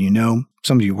 either somebody you know,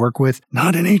 somebody you work with,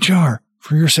 not in HR,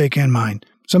 for your sake and mine,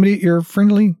 somebody at your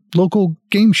friendly local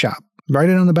game shop. Write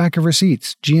it on the back of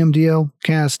receipts,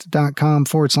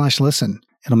 gmdlcast.com/listen.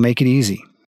 It'll make it easy.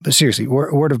 But seriously,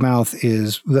 word of mouth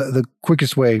is the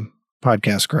quickest way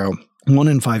podcasts grow. 1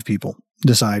 in 5 people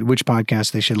decide which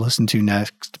podcast they should listen to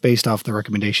next based off the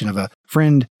recommendation of a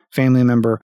friend, family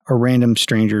member, or random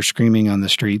stranger screaming on the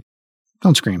street.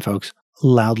 Don't scream, folks.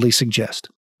 Loudly suggest.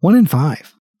 1 in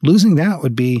 5. Losing that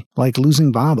would be like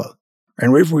losing Baba.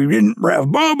 And if we didn't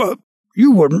have Baba,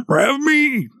 you wouldn't have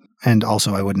me. And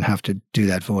also, I wouldn't have to do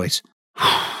that voice.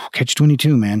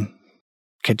 Catch-22, man.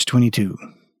 Catch-22.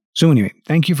 So anyway,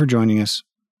 thank you for joining us.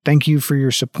 Thank you for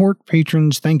your support,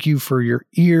 patrons. Thank you for your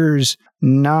ears,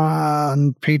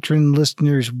 non-patron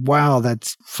listeners. Wow,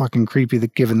 that's fucking creepy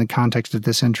given the context of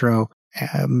this intro.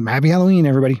 Happy Halloween,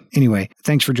 everybody. Anyway,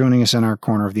 thanks for joining us in our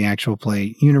corner of the actual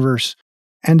play universe.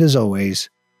 And as always,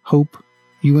 hope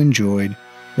you enjoyed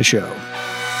the show.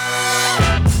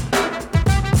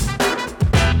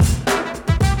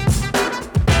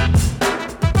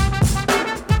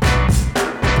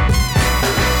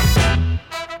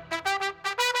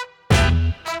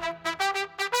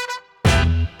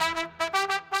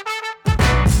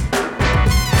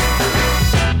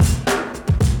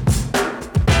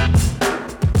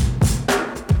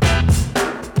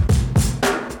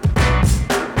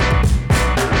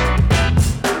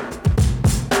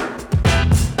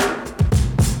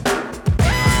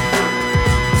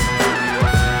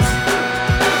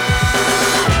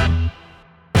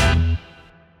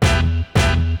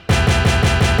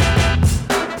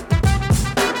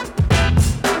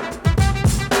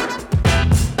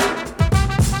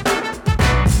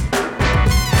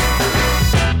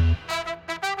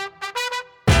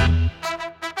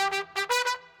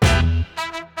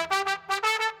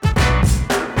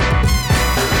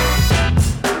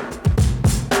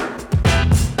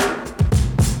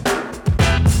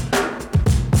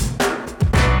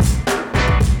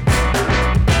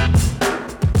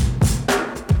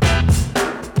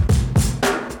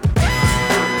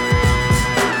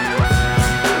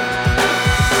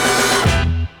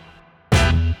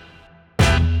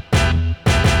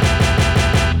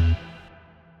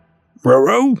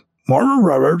 Burrow, more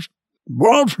rubbers,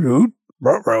 ball fruit,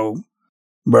 burrow,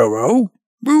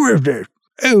 who is this?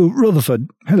 Oh, Rutherford,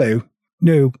 hello.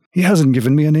 No, he hasn't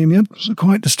given me a name yet. It's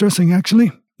quite distressing,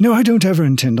 actually. No, I don't ever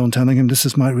intend on telling him this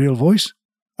is my real voice.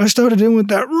 I started in with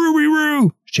that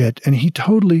Ruby-Roo shit, and he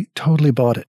totally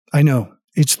bought it. I know,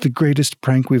 it's the greatest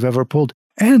prank we've ever pulled.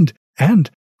 And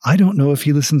I don't know if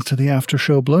he listens to the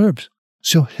after-show blurbs,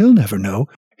 so he'll never know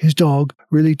his dog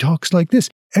really talks like this.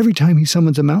 Every time he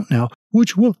summons a mount now,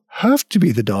 which will have to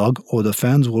be the dog or the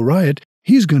fans will riot,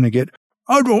 he's going to get,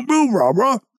 I don't know,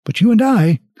 rah-rah. But you and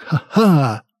I,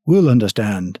 will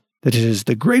understand that it is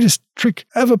the greatest trick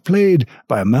ever played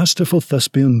by a masterful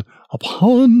thespian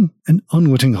upon an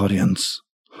unwitting audience.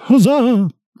 Huzzah!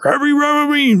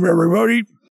 Everybody!